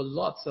that there were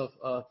lots of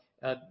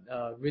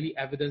really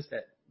evidence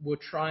that were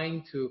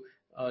trying to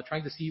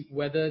trying to see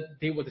whether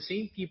they were the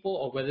same people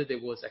or whether they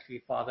was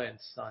actually father and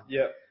son.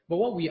 Yeah. But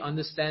what we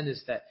understand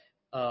is that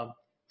Zheng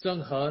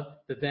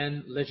He, the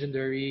then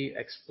legendary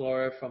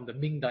explorer from the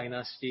Ming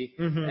Dynasty,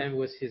 and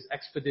was his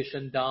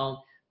expedition down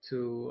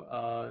to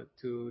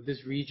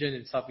this region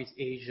in Southeast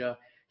Asia,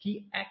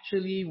 he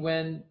actually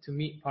went to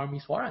meet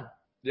Parameswaran.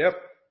 Yep.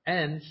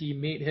 And he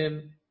made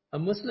him a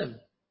Muslim.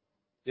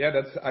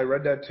 Yeah, I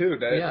read that too.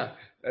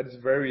 That's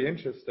very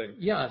interesting.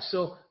 Yeah.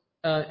 So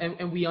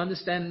and we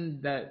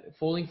understand that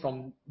following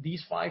from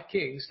these 5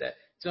 kings, that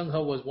Zheng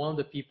He was one of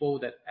the people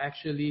that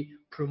actually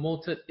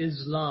promoted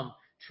Islam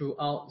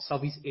throughout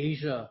Southeast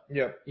Asia.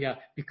 Yeah. Yeah,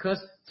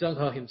 because Zheng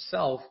He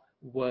himself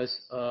was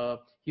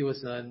he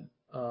was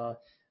a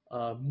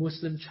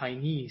Muslim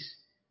Chinese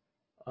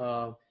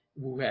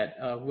who had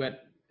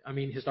I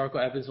mean,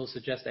 historical evidence will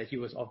suggest that he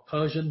was of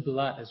Persian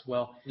blood as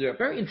well. Yeah.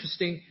 Very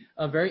interesting,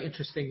 very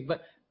interesting.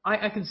 But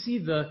I can see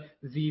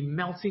the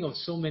melting of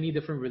so many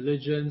different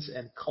religions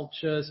and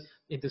cultures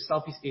into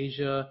Southeast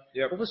Asia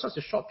over such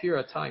a short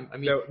period of time. I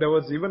mean, there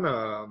was even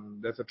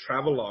there's a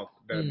travelogue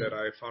that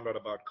I found out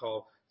about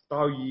called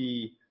Dao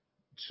Yi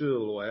Zhi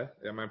Lue.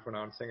 Am I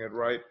pronouncing it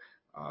right?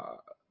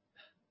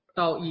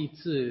 Dao Yi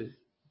Zhi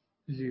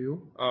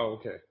Liu. Oh,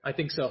 okay. I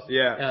think so.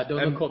 Yeah. Yeah,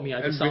 don't quote me.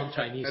 I just sound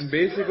Chinese. And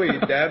basically,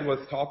 Dad was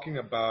talking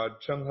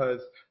about Zheng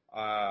He's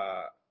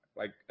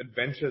like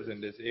adventures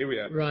in this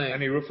area. Right.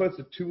 And he refers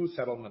to 2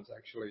 settlements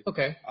actually.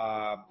 Okay.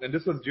 And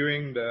this was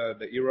during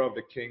the era of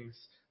the kings,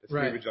 the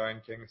 3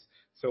 Vijayan kings.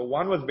 So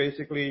one was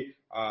basically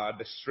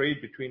the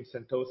strait between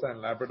Sentosa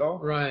and Labrador.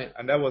 Right.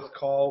 And that was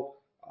called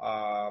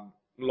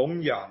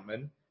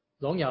Longyamen.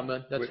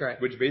 Longyamen, that's right.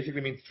 Which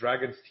basically means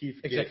dragon's teeth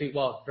gate. Exactly.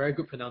 Wow, very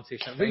good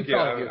pronunciation. I'm very Thank you.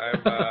 proud of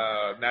you.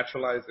 I'm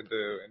naturalized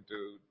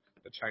into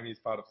the Chinese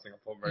part of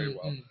Singapore very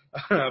well.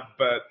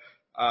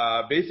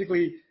 But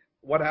basically,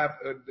 what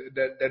happened?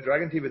 That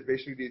dragon teeth is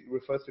basically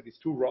refers to these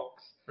 2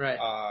 rocks, right?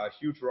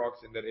 Huge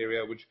rocks in that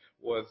area, which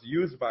was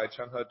used by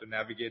Zheng He to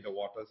navigate the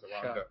waters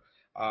around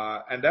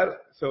there. And that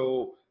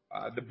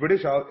the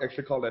British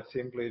actually call that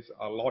same place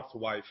Lot's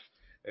Wife,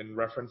 in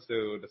reference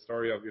to the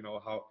story of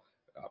how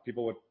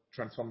people would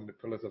transform into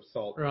pillars of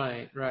salt.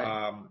 Right.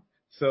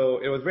 So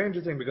it was very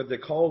interesting because they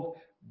called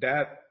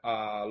that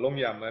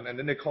Longyamen, and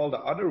then they called the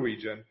other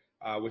region,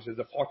 which is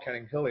the Fort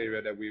Canning Hill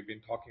area that we've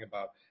been talking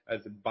about,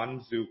 as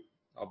Banzu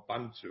or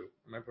Banchu.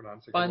 Am I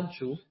pronouncing it?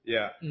 Banchu.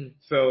 Yeah.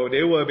 So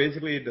they were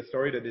basically, the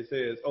story that they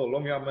say is,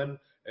 Longyamen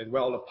is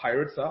where all the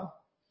pirates are.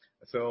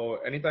 So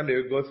anytime they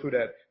would go through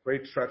that very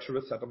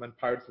treacherous settlement,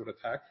 pirates would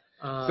attack.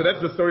 So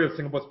that's the story of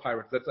Singapore's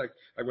pirates. That's like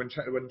when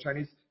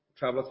Chinese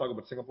travelers talk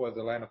about Singapore as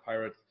a land of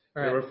pirates,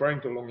 they're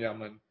referring to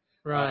Longyamen.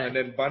 Right. And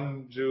then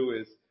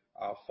Banju is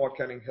Fort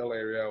Canning Hill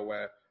area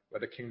where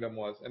the kingdom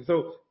was. And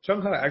so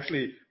Zheng He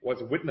actually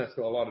was witness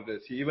to a lot of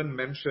this. He even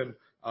mentioned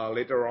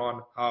later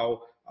on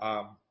how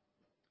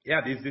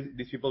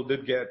these people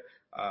did get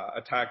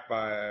attacked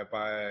by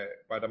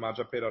the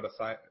Majapahit or the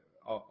Sai,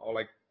 or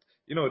like,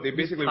 they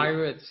basically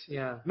pirates.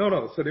 Yeah.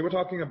 No. So they were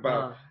talking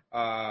about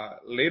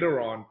later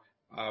on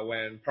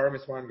when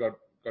Parameswaran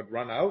got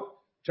run out.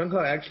 Zheng He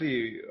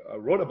actually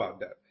wrote about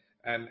that,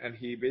 and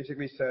he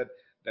basically said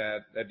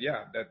that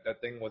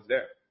thing was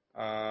there.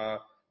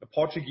 The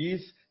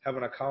Portuguese have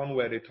an account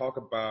where they talk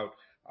about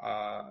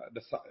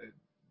the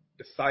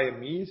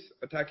Siamese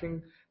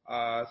attacking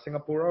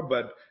Singapore,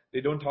 but they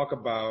don't talk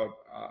about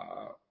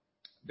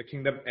the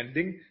kingdom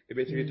ending. They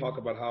basically talk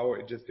about how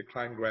it just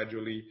declined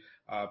gradually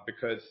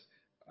because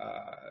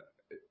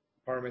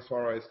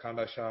Parameswara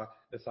Iskandar Shah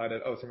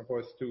decided,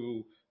 Singapore is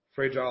too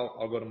fragile,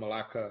 I'll go to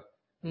Malacca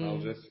and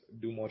I'll just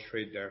do more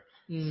trade there.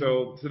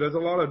 So there's a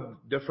lot of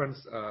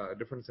difference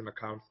in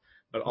accounts,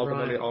 but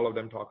ultimately all of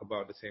them talk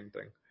about the same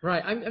thing.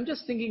 Right. I'm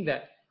just thinking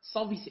that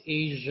Southeast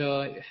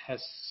Asia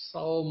has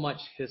so much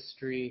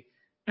history,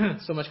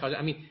 so much culture.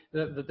 I mean,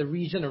 the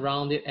region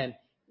around it, and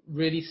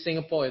really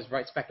Singapore is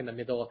right smack in the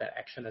middle of that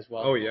action as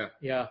well. Oh yeah.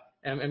 Yeah.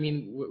 And I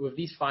mean, with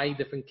these 5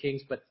 different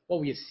kings, but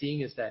what we are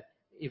seeing is that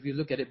if you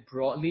look at it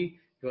broadly,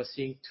 you are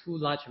seeing 2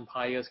 large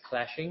empires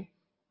clashing,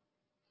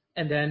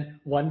 and then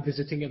one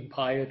visiting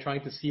empire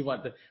trying to see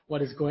what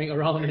is going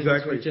around in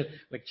this region,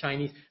 like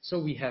Chinese.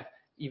 So we have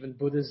even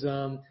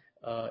Buddhism,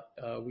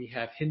 we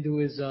have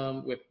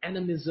Hinduism with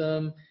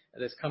animism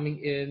that's coming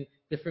in,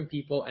 different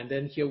people, and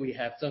then here we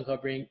have Zheng He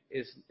bring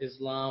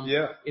Islam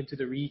into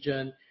the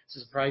region.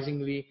 So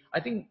surprisingly, I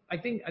think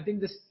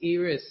this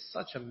area is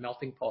such a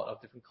melting pot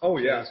of different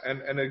cultures. Oh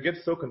yeah, and it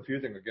gets so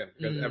confusing again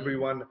because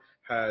everyone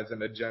has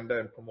an agenda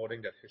in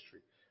promoting that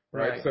history.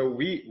 Right. So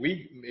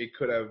we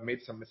could have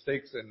made some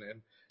mistakes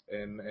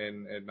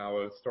in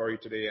our story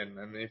today,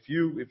 and if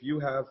you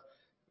have,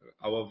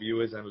 our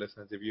viewers and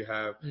listeners, if you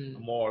have a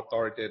more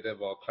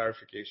authoritative or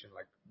clarification,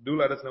 like, do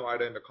let us know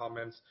either in the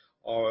comments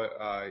or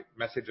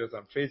messages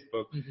on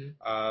Facebook.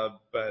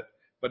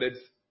 But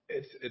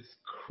it's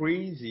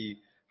crazy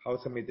how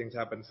so many things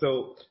happen.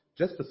 So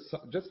just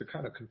to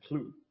kind of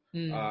conclude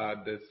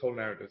this whole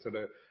narrative. So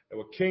there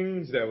were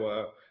kings, there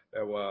were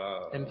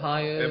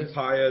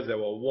empires, there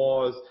were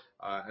wars,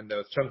 and there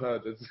was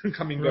Changha just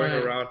going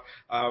around.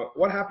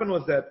 What happened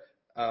was that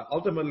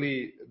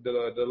ultimately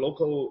the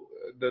local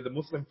the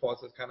Muslim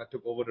forces kind of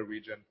took over the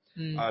region.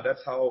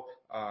 That's how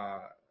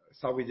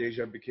Southeast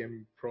Asia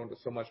became prone to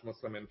so much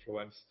Muslim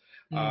influence.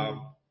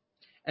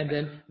 And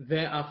then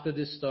thereafter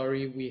this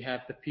story, we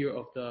have the period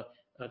of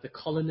the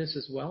colonists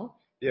as well.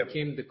 Yep.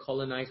 Became the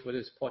colonized, whether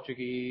it's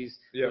Portuguese,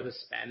 Yep. or the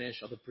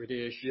Spanish or the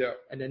British. Yep.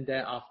 And then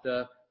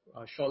thereafter,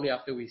 shortly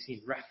after, we've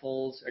seen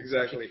Raffles.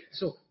 Exactly.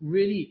 So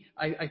really,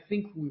 I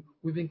think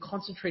we've been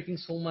concentrating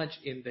so much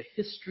in the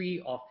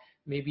history of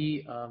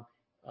maybe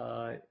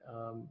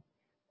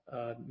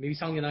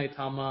Sangyanai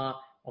Tama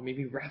or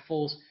maybe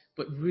Raffles,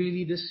 but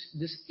really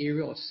this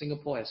area of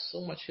Singapore has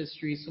so much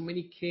history, so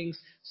many kings,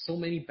 so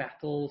many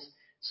battles,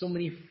 so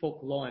many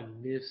folklore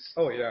and myths.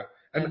 Oh yeah,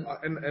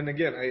 and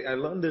again, I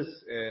learned this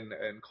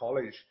in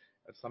college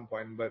at some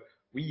point, but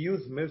we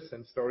use myths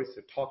and stories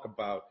to talk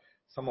about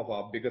some of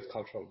our biggest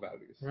cultural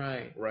values.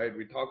 Right. Right.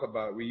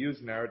 We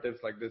use narratives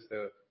like this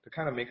to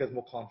kind of make us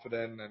more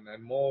confident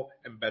and more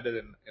embedded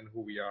in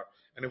who we are.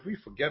 And if we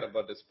forget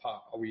about this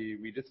part, or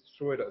we just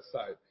throw it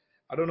aside,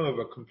 I don't know if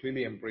we're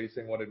completely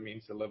embracing what it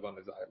means to live on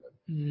this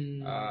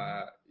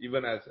island.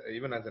 Even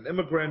as an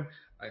immigrant,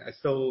 I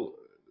still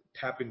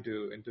tap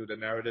into the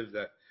narratives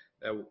that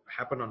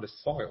happen on the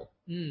soil,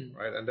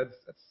 right? And that's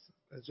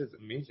just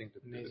amazing to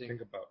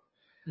think about.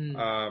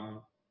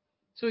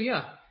 So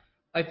yeah,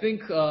 I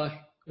think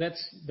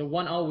that's the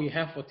 1 hour we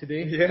have for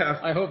today. Yeah.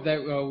 I hope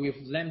that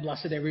we've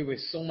lambasted everywhere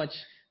with so much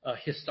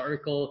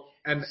historical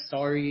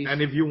stories.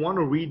 And if you want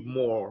to read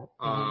more,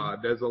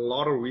 there's a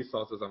lot of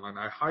resources online.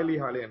 I highly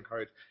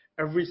encourage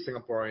every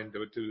Singaporean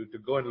to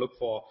go and look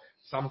for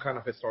some kind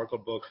of historical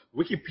book.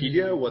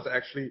 Wikipedia was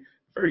actually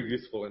very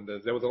useful in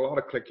this. There was a lot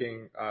of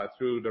clicking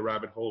through the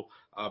rabbit hole,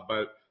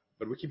 but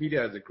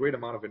Wikipedia has a great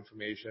amount of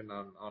information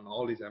on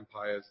all these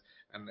empires,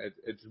 and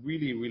it's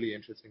really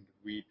interesting to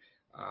read.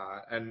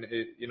 And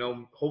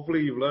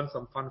hopefully you've learned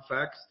some fun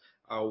facts.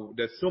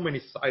 There's so many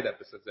side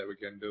episodes that we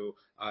can do.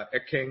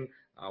 Ek King,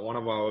 one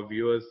of our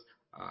viewers,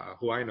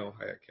 who I know,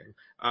 hi Ek King,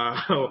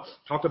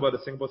 talked about the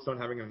Singapore stone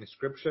having an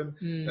inscription.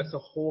 That's a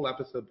whole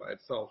episode by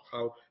itself.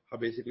 How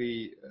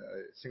basically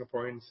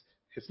Singaporeans,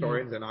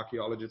 historians and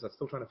archaeologists are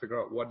still trying to figure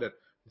out what that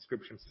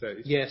inscription says.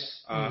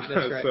 Yes,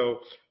 that's right.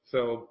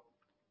 So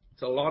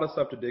it's a lot of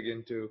stuff to dig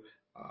into.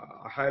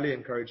 I highly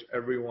encourage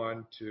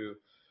everyone to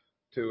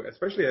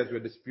especially as we're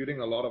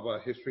disputing a lot of our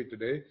history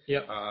today.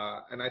 Yep.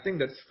 And I think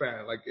that's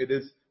fair. Like, it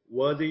is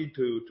worthy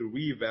to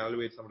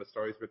reevaluate some of the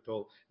stories we're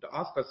told, to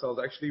ask ourselves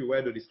actually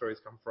where do these stories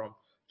come from,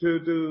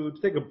 to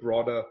take a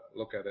broader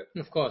look at it.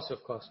 Of course.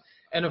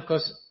 And of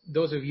course,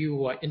 those of you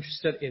who are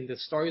interested in the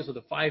stories of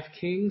the five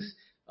kings,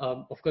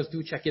 of course,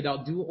 do check it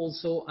out. Do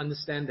also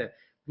understand that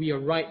we are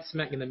right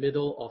smack in the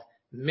middle of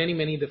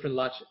many different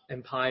large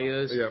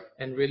empires. Yep.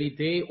 And really,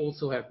 they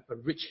also have a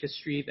rich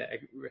history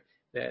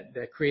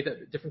that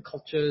created different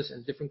cultures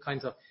and different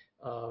kinds of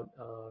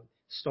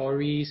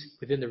stories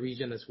within the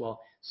region as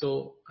well.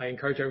 So I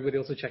encourage everybody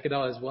also check it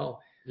out as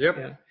well. Yep.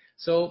 Yeah.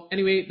 So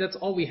anyway, that's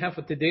all we have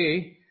for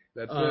today.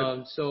 That's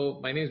it. So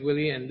my name is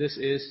Willie and this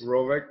is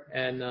Rovek.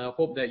 And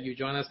hope that you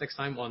join us next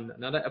time on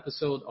another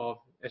episode of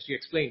SG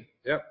Explain.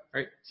 Yep.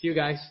 All right. See you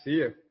guys. See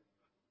you.